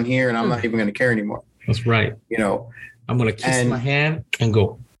to down here, and I'm not even going to care anymore. That's right. I'm going to kiss my hand and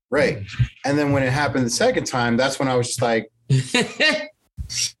go. Right. And then when it happened the second time, that's when I was just like,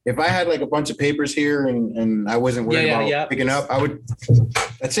 if I had like a bunch of papers here and I wasn't worried about picking up,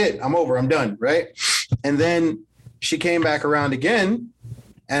 that's it. I'm over. I'm done. Right. And then she came back around again,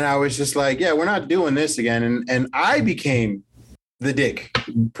 and I was just like, yeah, we're not doing this again. And I became the dick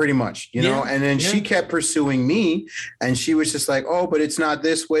pretty much, and then she kept pursuing me, and she was just like, oh, but it's not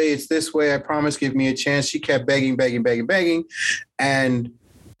this way. It's this way. I promise. Give me a chance. She kept begging. And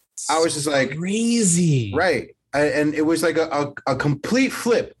I was just like, crazy. Right. And it was like a complete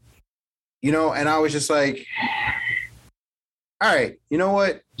flip, and I was just like, all right, you know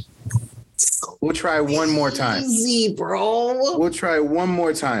what? We'll try one more time. Easy, bro. We'll try one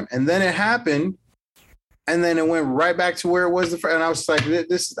more time. And then it happened. And then it went right back to where it was and I was like,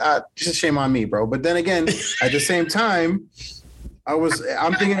 this is a shame on me, bro. But then again, at the same time, I'm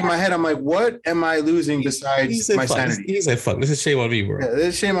thinking in my head, I'm like, what am I losing besides my sanity? He said, fuck, this is shame on me, bro. Yeah,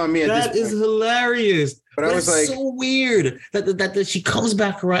 this is shame on me. That is hilarious. But I was like, so weird that she comes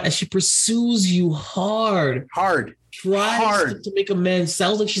back around and she pursues you hard. Tries to make amends.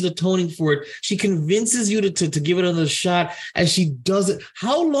 Sounds like she's atoning for it. She convinces you to give it another shot, and she does it.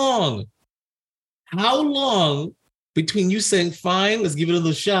 How long between you saying, fine, let's give it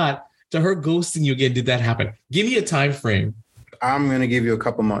another shot, to her ghosting you again did that happen? Give me a time frame. I'm going to give you a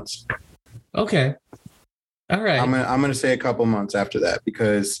couple months. Okay. All right. I'm going to say a couple months after that,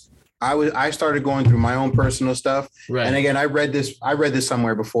 because I started going through my own personal stuff. Right. And again, I read this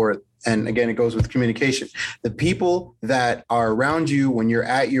somewhere before. And again, it goes with communication. The people that are around you when you're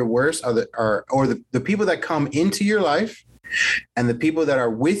at your worst are the people that come into your life, and the people that are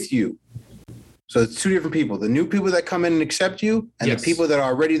with you. So it's two different people: the new people that come in and accept you, and the people that are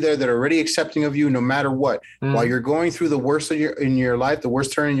already there, that are already accepting of you no matter what. While you're going through the worst in your life, the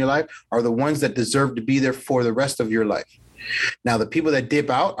worst turn in your life, are the ones that deserve to be there for the rest of your life. Now, the people that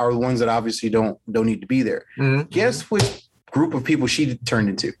dip out are the ones that obviously don't need to be there. Mm-hmm. Guess which group of people she turned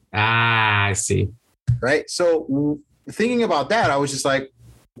into? I see. Right. So thinking about that, I was just like,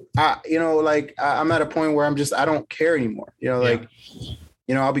 I'm at a point where I don't care anymore.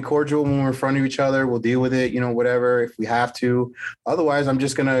 I'll be cordial when we're in front of each other. We'll deal with it, whatever, if we have to. Otherwise, I'm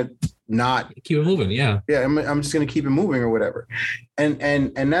just going to not keep it moving. Yeah. Yeah. I'm just going to keep it moving or whatever.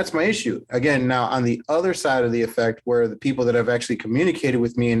 And that's my issue. Again, now on the other side of the effect, where the people that have actually communicated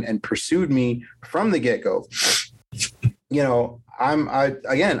with me and pursued me from the get-go, I'm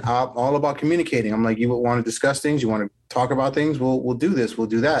all about communicating. I'm like, you want to discuss things, you want to talk about things, we'll do this, we'll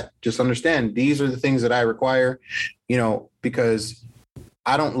do that. Just understand these are the things that I require, because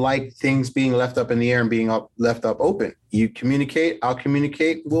I don't like things being left up in the air and being left up open. You communicate, I'll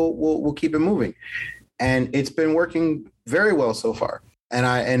communicate, we'll keep it moving. And it's been working very well so far.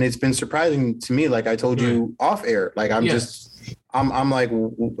 And it's been surprising to me, like I told you off air, like I'm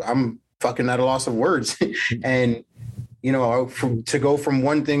fucking at a loss of words. And to go from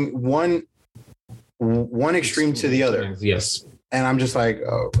one extreme to the other. Yes. And I'm just like,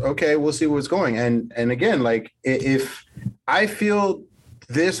 oh, okay, we'll see what's going. And again, like if I feel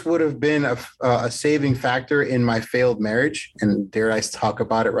this would have been a saving factor in my failed marriage, and dare I talk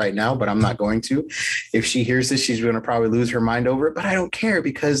about it right now, but I'm not going to. If she hears this, she's going to probably lose her mind over it, but I don't care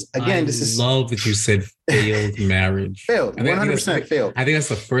because again, I love that you said failed marriage. Failed, 100% failed. I think that's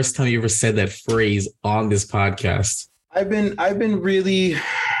the first time you ever said that phrase on this podcast. I've been really,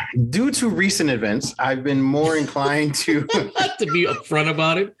 due to recent events, I've been more inclined to be upfront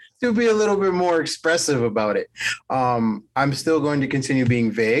about it, to be a little bit more expressive about it. I'm still going to continue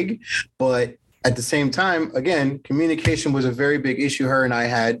being vague, but at the same time, again, communication was a very big issue her and I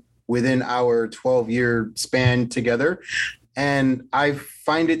had within our 12-year span together. And I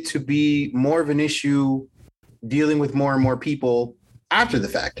find it to be more of an issue dealing with more and more people after the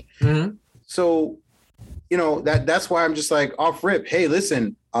fact. Mm-hmm. So, that's why I'm just like off rip. Hey,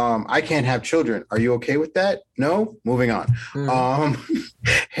 listen, I can't have children. Are you okay with that? No? Moving on.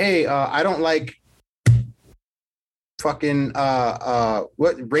 Mm-hmm. Hey, I don't like fucking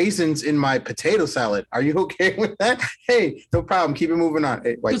raisins in my potato salad. Are you okay with that? Hey, no problem. Keep it moving on.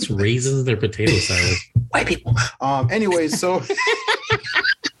 Hey, what's raisins in their potato salad? White people. Anyways, so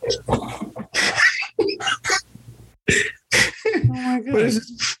oh my God.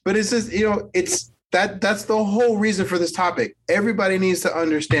 But it's just, that's the whole reason for this topic. Everybody needs to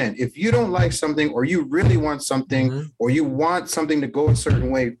understand if you don't like something or you really want something mm-hmm. or you want something to go a certain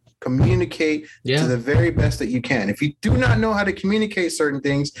way, communicate to the very best that you can. If you do not know how to communicate certain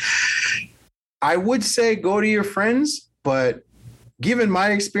things, I would say go to your friends, but given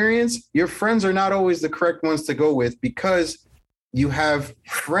my experience, your friends are not always the correct ones to go with because you have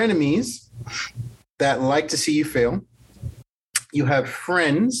frenemies that like to see you fail. You have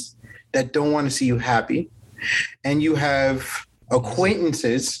friends that don't want to see you happy. And you have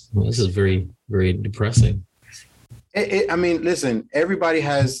acquaintances. Well, this is very, very depressing. Listen, everybody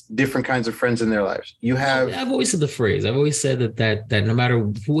has different kinds of friends in their lives. You have. I've always said the phrase. I've always said that no matter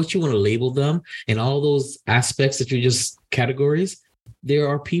what you want to label them and all those aspects that you just categories, there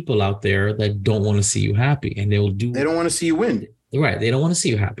are people out there that don't want to see you happy, and they don't want to see you win. Right. They don't want to see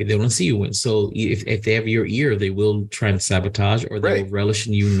you happy. They want to see you win. So if they have your ear, they will try and sabotage, or they will relish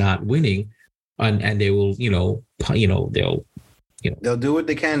in you not winning, and they will, they'll do what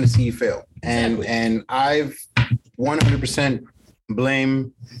they can to see you fail. Exactly. And I've 100%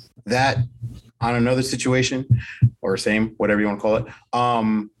 blame that on another situation or same, whatever you want to call it,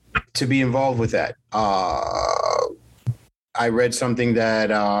 to be involved with that. I read something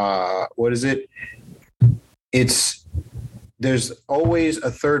that, what is it? There's always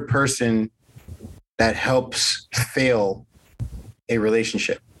a third person that helps fail a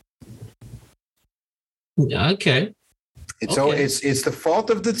relationship. Okay. It's the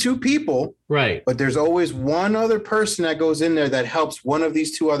fault of the two people. Right. But there's always one other person that goes in there that helps one of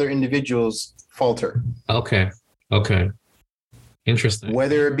these two other individuals falter. Okay. Interesting.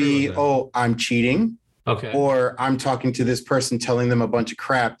 Whether it be, I'm cheating. Okay. Or I'm talking to this person telling them a bunch of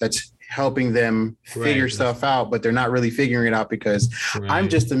crap that's helping them figure stuff out, but they're not really figuring it out because I'm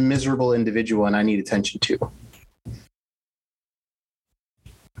just a miserable individual and I need attention too.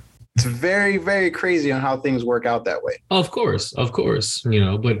 It's very, very crazy on how things work out that way. Of course, but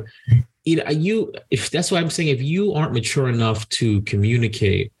if that's why I'm saying, if you aren't mature enough to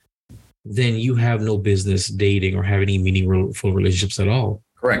communicate, then you have no business dating or have any meaningful relationships at all.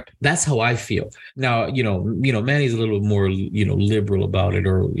 Correct. That's how I feel. Now, Manny's a little bit more, liberal about it,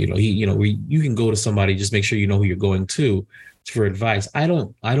 or, you can go to somebody, just make sure you know who you're going to for advice. I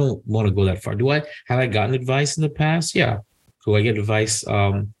don't want to go that far. Have I gotten advice in the past? Yeah. Do I get advice?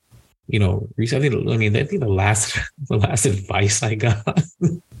 Recently, I think the last advice I got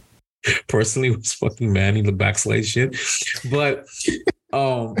personally was fucking Manny, the backslide shit. But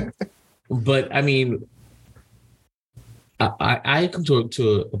I mean, I come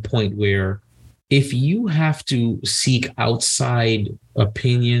to a point where if you have to seek outside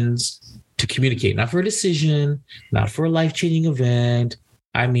opinions to communicate, not for a decision, not for a life-changing event,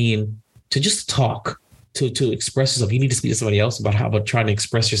 to just talk, to express yourself, you need to speak to somebody else about trying to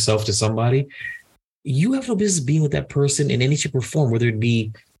express yourself to somebody. you have no business being with that person in any shape or form, whether it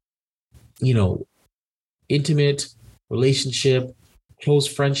be, intimate relationship, close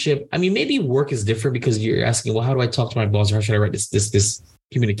friendship. I mean, maybe work is different because you're asking, well, how do I talk to my boss, or how should I write this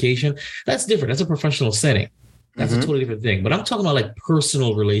communication? That's different. That's a professional setting. That's a totally different thing. But I'm talking about like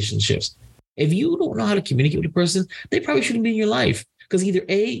personal relationships. If you don't know how to communicate with a person, they probably shouldn't be in your life, because either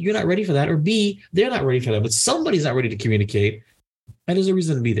A, you're not ready for that, or B, they're not ready for that. But somebody's not ready to communicate, and there's a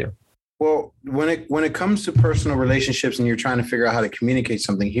reason to be there. Well, when it comes to personal relationships and you're trying to figure out how to communicate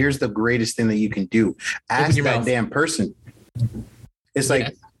something, here's the greatest thing that you can do. Ask that mouth. Damn person. It's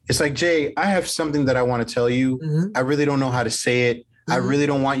like, Jay, I have something that I want to tell you. Mm-hmm. I really don't know how to say it. Mm-hmm. I really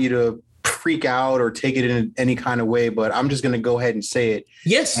don't want you to freak out or take it in any kind of way, but I'm just going to go ahead and say it.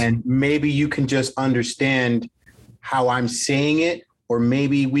 Yes. And maybe you can just understand how I'm saying it, or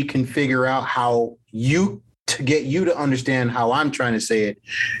maybe we can figure out how to get you to understand how I'm trying to say it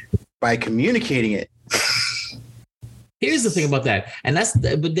by communicating it. Here's the thing about that. And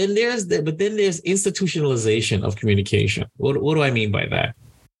but then there's institutionalization of communication. What do I mean by that?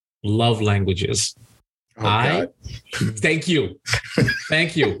 Love languages. Oh, Thank you.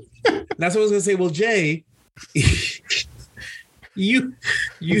 Thank you. That's what I was going to say. Well, Jay, you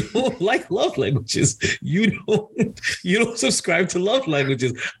don't like love languages. You don't subscribe to love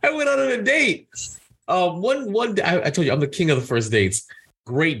languages. I went out on a date. One day, I told you I'm the king of the first dates.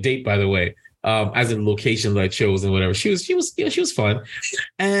 Great date, by the way. As in location that I chose and whatever. She was fun,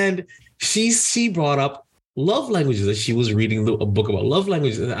 and she brought up love languages, that she was reading a book about love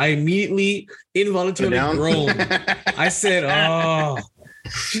languages, and I immediately involuntarily groaned. I said, "Oh."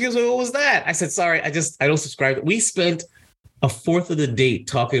 She goes, "Well, what was that?" I said, "Sorry, I don't subscribe." We spent a fourth of the date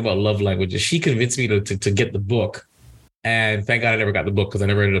talking about love languages. She convinced me to get the book. And thank God I never got the book, because I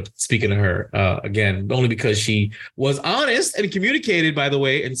never ended up speaking to her again, only because she was honest and communicated, by the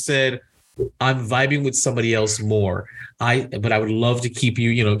way, and said, "I'm vibing with somebody else more. But I would love to keep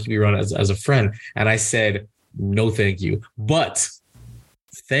you around as a friend." And I said, "No, thank you. But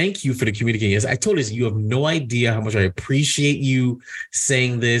thank you for the communicating." Yes, I told her, "You have no idea how much I appreciate you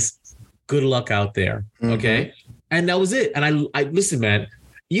saying this. Good luck out there." Mm-hmm. Okay. And that was it. And I listen, man,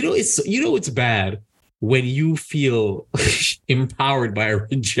 it's bad when you feel empowered by a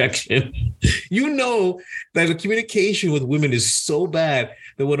rejection. You know that the communication with women is so bad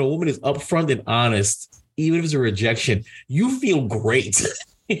that when a woman is upfront and honest, even if it's a rejection, you feel great.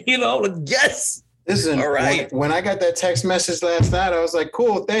 Like, yes. Listen, all right. When I got that text message last night, I was like,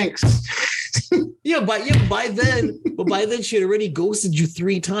 cool, thanks. By then she had already ghosted you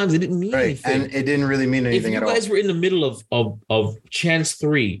 3 times. It didn't mean anything. And it didn't really mean anything at all. If you guys were in the middle of chance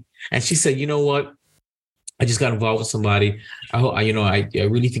 3, and she said, "You know what? I just got involved with somebody. I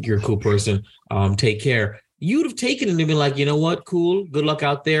really think you're a cool person. Take care." You'd have taken it and been like, "You know what? Cool. Good luck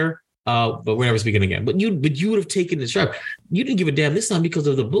out there. But we're never speaking again." But you would have taken the strap. You didn't give a damn this time because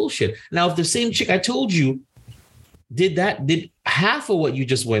of the bullshit. Now, if the same chick I told you did half of what you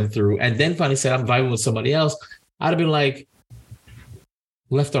just went through, and then finally said, "I'm vibing with somebody else," I'd have been like,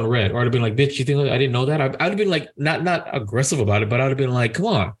 left on red. Or I'd have been like, "Bitch, you think I didn't know that?" I'd have been like, not aggressive about it, but I'd have been like, "Come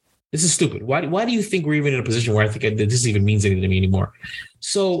on. This is stupid. Why do you think we're even in a position where I think this even means anything to me anymore?"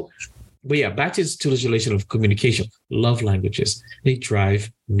 So, but yeah, back to this relation of communication. Love languages. They drive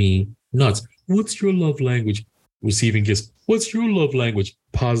me nuts. What's your love language? Receiving gifts. What's your love language?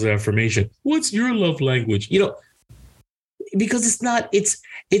 Positive affirmation. What's your love language? Because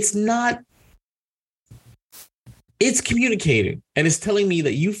it's communicating, and it's telling me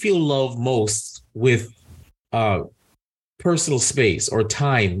that you feel love most with personal space or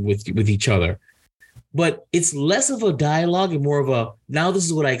time with each other. But it's less of a dialogue and more of a, now this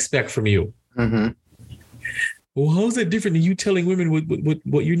is what I expect from you. Mm-hmm. Well, how is that different than you telling women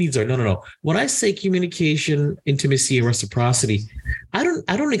what your needs are? No. When I say communication, intimacy, and reciprocity, I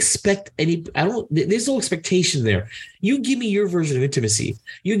don't expect there's no expectation there. You give me your version of intimacy.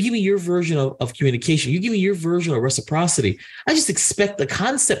 You give me your version of communication. You give me your version of reciprocity. I just expect the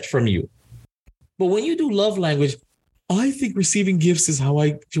concept from you. But when you do love language, I think receiving gifts is how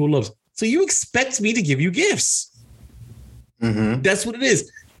I show love. So you expect me to give you gifts. Mm-hmm. That's what it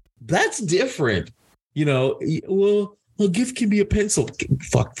is. That's different. Well, a gift can be a pencil.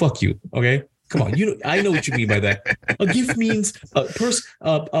 Fuck you. Okay. Come on. I know what you mean by that. A gift means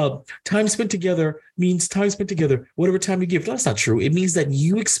time spent together means time spent together. Whatever time you give. That's not true. It means that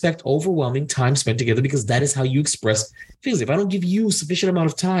you expect overwhelming time spent together because that is how you express feelings. If I don't give you sufficient amount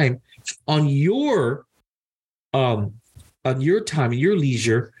of time on your time and your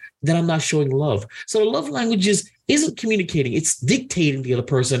leisure, then I'm not showing love. So the love languages isn't communicating. It's dictating to the other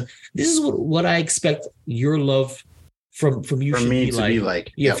person. This is what I expect your love from you should be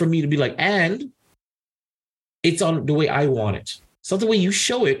like. Yeah, yep. For me to be like. And It's on the way I want it. It's not the way you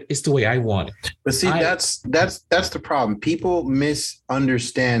show it. It's the way I want it. But see, that's the problem. People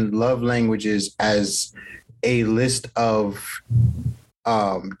misunderstand love languages as a list of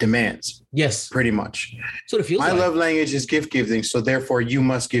demands. Yes, pretty much. So it feels my love language is gift giving, so therefore you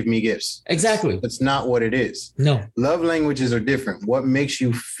must give me gifts. Exactly. That's not what it is. No. Love languages are different. What makes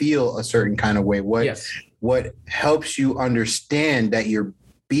you feel a certain kind of way? What helps you understand that you're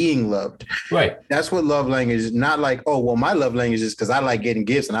being loved? Right. That's what love language is. Not like, oh, well, my love language is because I like getting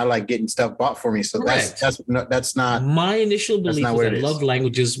gifts and I like getting stuff bought for me. So that's not my initial belief was that love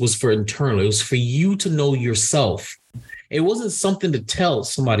languages was for internal. It was for you to know yourself. It wasn't something to tell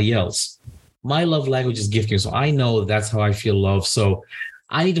somebody else. My love language is gifting. So I know that's how I feel love. So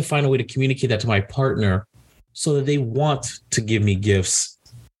I need to find a way to communicate that to my partner so that they want to give me gifts.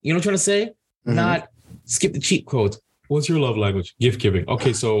 You know what I'm trying to say? Mm-hmm. Not skip the cheat code. What's your love language? Gift giving.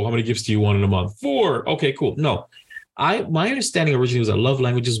 Okay, so how many gifts do you want in a month? 4. Okay, cool. No, my understanding originally was that love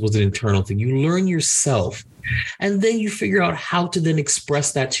languages was an internal thing. You learn yourself, and then you figure out how to then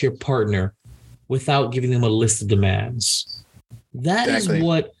express that to your partner without giving them a list of demands. That is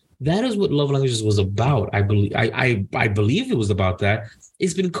what love languages was about. I believe it was about that.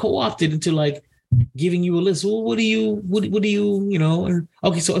 It's been co-opted into like giving you a list. Well, what do you, you know? And,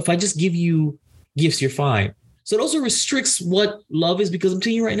 okay, so if I just give you gifts, you're fine. So it also restricts what love is, because I'm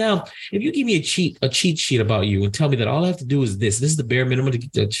telling you right now, if you give me a cheat sheet about you and tell me that all I have to do is this is the bare minimum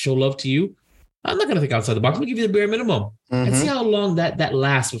to show love to you, I'm not going to think outside the box. I'm going to give you the bare minimum and see how long that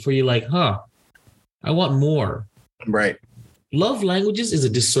lasts before you're like, I want more. Right. Love languages is a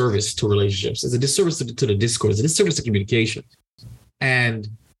disservice to relationships. It's a disservice to the discourse. It's a disservice to communication. And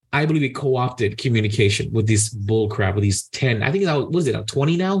I believe it co-opted communication with this bull crap, with these 10. I think was it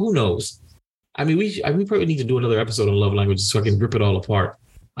 20 now? Who knows? I mean, we probably need to do another episode on love languages so I can rip it all apart.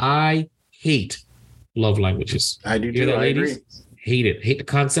 I hate love languages. I do too. I agree. Hate it. Hate the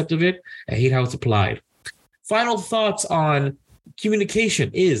concept of it. I hate how it's applied. Final thoughts on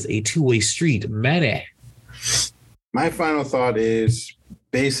communication is a two-way street. Manny. My final thought is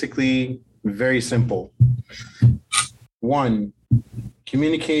basically very simple. 1,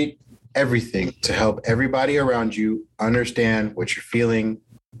 communicate everything to help everybody around you understand what you're feeling,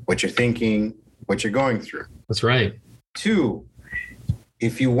 what you're thinking, what you're going through. That's right. 2,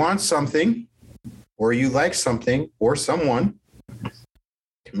 if you want something or you like something or someone,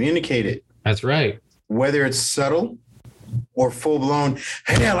 communicate it. That's right. Whether it's subtle or full-blown,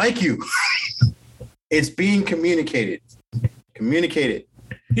 hey, I like you. It's being communicated. Communicate it.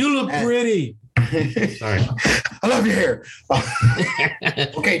 You look pretty. Sorry. I love your hair.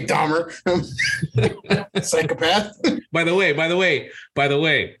 Okay, Dahmer. Psychopath. By the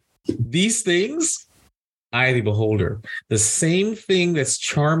way, these things, eye of the beholder. The same thing that's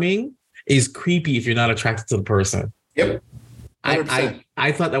charming is creepy if you're not attracted to the person. Yep.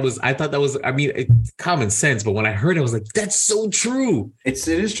 I thought that was, I mean, it's common sense, but when I heard it, I was like, that's so true. It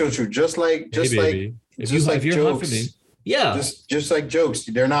is so true. Just like if you're jokes. Yeah. Just like jokes.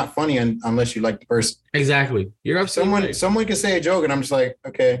 They're not funny unless you like the person. Exactly. You're absolutely right. Someone can say a joke and I'm just like,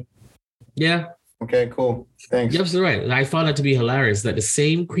 okay. Yeah. Okay, cool. Thanks. You're absolutely right. And I found that to be hilarious that the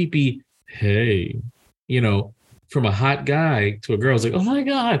same creepy, hey, you know, from a hot guy to a girl, it's like, oh my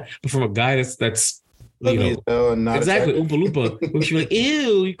God. But from a guy that's you know, exactly, Oompa Loompa, which you're like,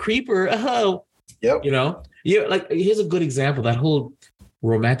 ew, you creeper. Oh. Yep. You know? Yeah, like here's a good example. That whole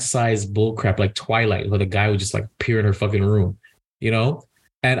romanticized bullcrap like Twilight, where the guy would just like appear in her fucking room, you know?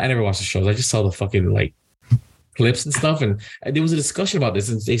 And I never watched the shows. I just saw the fucking like clips and stuff. And there was a discussion about this.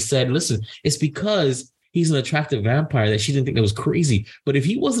 And they said, listen, it's because he's an attractive vampire that she didn't think that was crazy. But if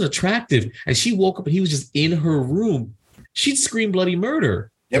he wasn't attractive and she woke up and he was just in her room, she'd scream bloody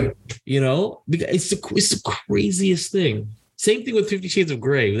murder. Yep. You know, because it's the craziest thing. Same thing with 50 Shades of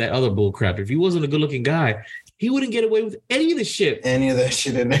Grey, that other bullcrap. If he wasn't a good looking guy, he wouldn't get away with any of the shit. Any of that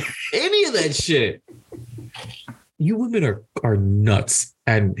shit in there. Any of that shit. You women are nuts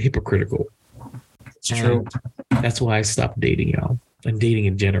and hypocritical. It's true. That's why I stopped dating, y'all. And dating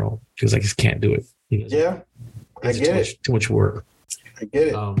in general. Because I just can't do it. Yeah. I get it. Too much work. I get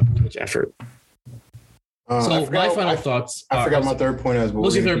it. Too much effort. So my final thoughts. I forgot my third point.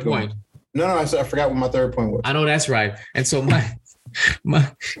 What's your third point? No, I forgot what my third point was. I know that's right. And so my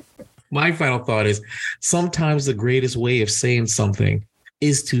final thought is sometimes the greatest way of saying something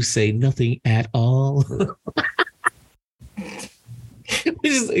is to say nothing at all.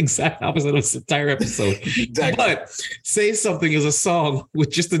 Which is the exact opposite of this entire episode. Exactly. But Say Something is a song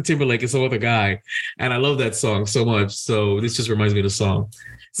with Justin Timberlake and some other guy. And I love that song so much. So this just reminds me of the song.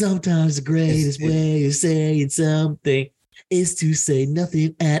 Sometimes the greatest way of saying something is to say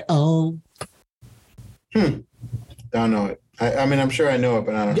nothing at all. Don't know it. I mean, I'm sure I know it,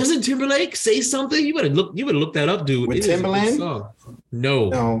 but I don't know. Justin Timberlake, Say Something? You better look that up, dude. With Timbaland?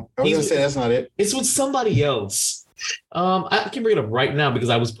 No. I was gonna say that's not it. It's with somebody else. I can bring it up right now because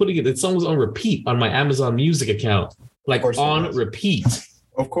I was putting it. The song was on repeat on my Amazon Music account, like on repeat.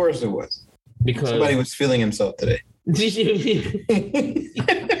 Of course it was. Because somebody was feeling himself today.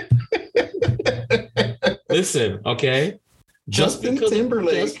 Listen, okay. Justin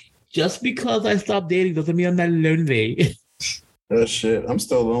Timberlake. Just because I stopped dating doesn't mean I'm not lonely. Oh shit! I'm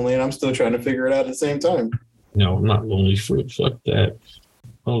still lonely and I'm still trying to figure it out at the same time. No, I'm not lonely. Fuck that.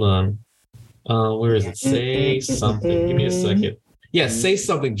 Hold on. Where is it? Say Something. Give me a second. Yeah, Say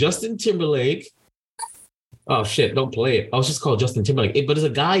Something. Justin Timberlake. Oh shit! Don't play it. I was just called Justin Timberlake, but there's a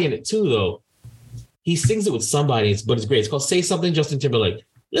guy in it too, though. He sings it with somebody, but it's great. It's called Say Something, Justin Timberlake.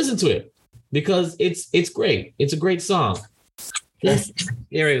 Listen to it because it's great. It's a great song. Yes.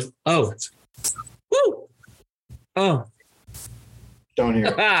 Here it is. Oh. Woo. Oh. Don't hear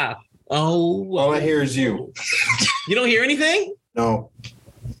it. Oh. All I hear is you. You don't hear anything? No.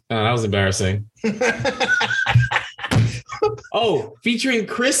 Oh, that was embarrassing. Oh, featuring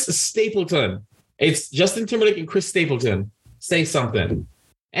Chris Stapleton. It's Justin Timberlake and Chris Stapleton. Say Something.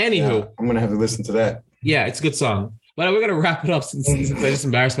 Anywho. Yeah, I'm going to have to listen to that. Yeah, it's a good song. But we're going to wrap it up since I just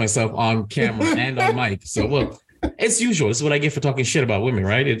embarrassed myself on camera and on mic. So, look. It's usual. This is what I get for talking shit about women,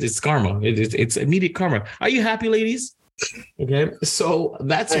 right? It's karma. It's immediate karma. Are you happy, ladies? Okay. So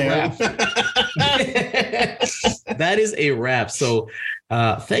that's a wrap. That is a wrap. So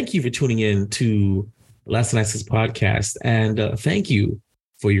thank you for tuning in to Last Night's podcast. And thank you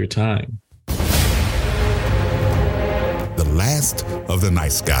for your time. The Last of the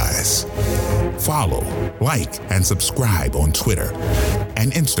Nice Guys. Follow, like, and subscribe on Twitter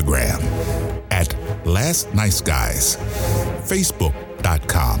and Instagram at Last Nice Guys,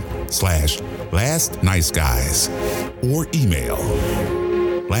 Facebook.com/Last Nice Guys, or email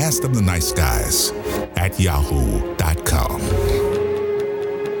lastoftheniceguys@yahoo.com.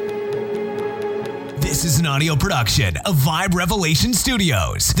 This is an audio production of Vibe Revelation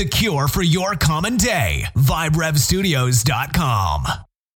Studios, the cure for your common day. VibeRevStudios.com.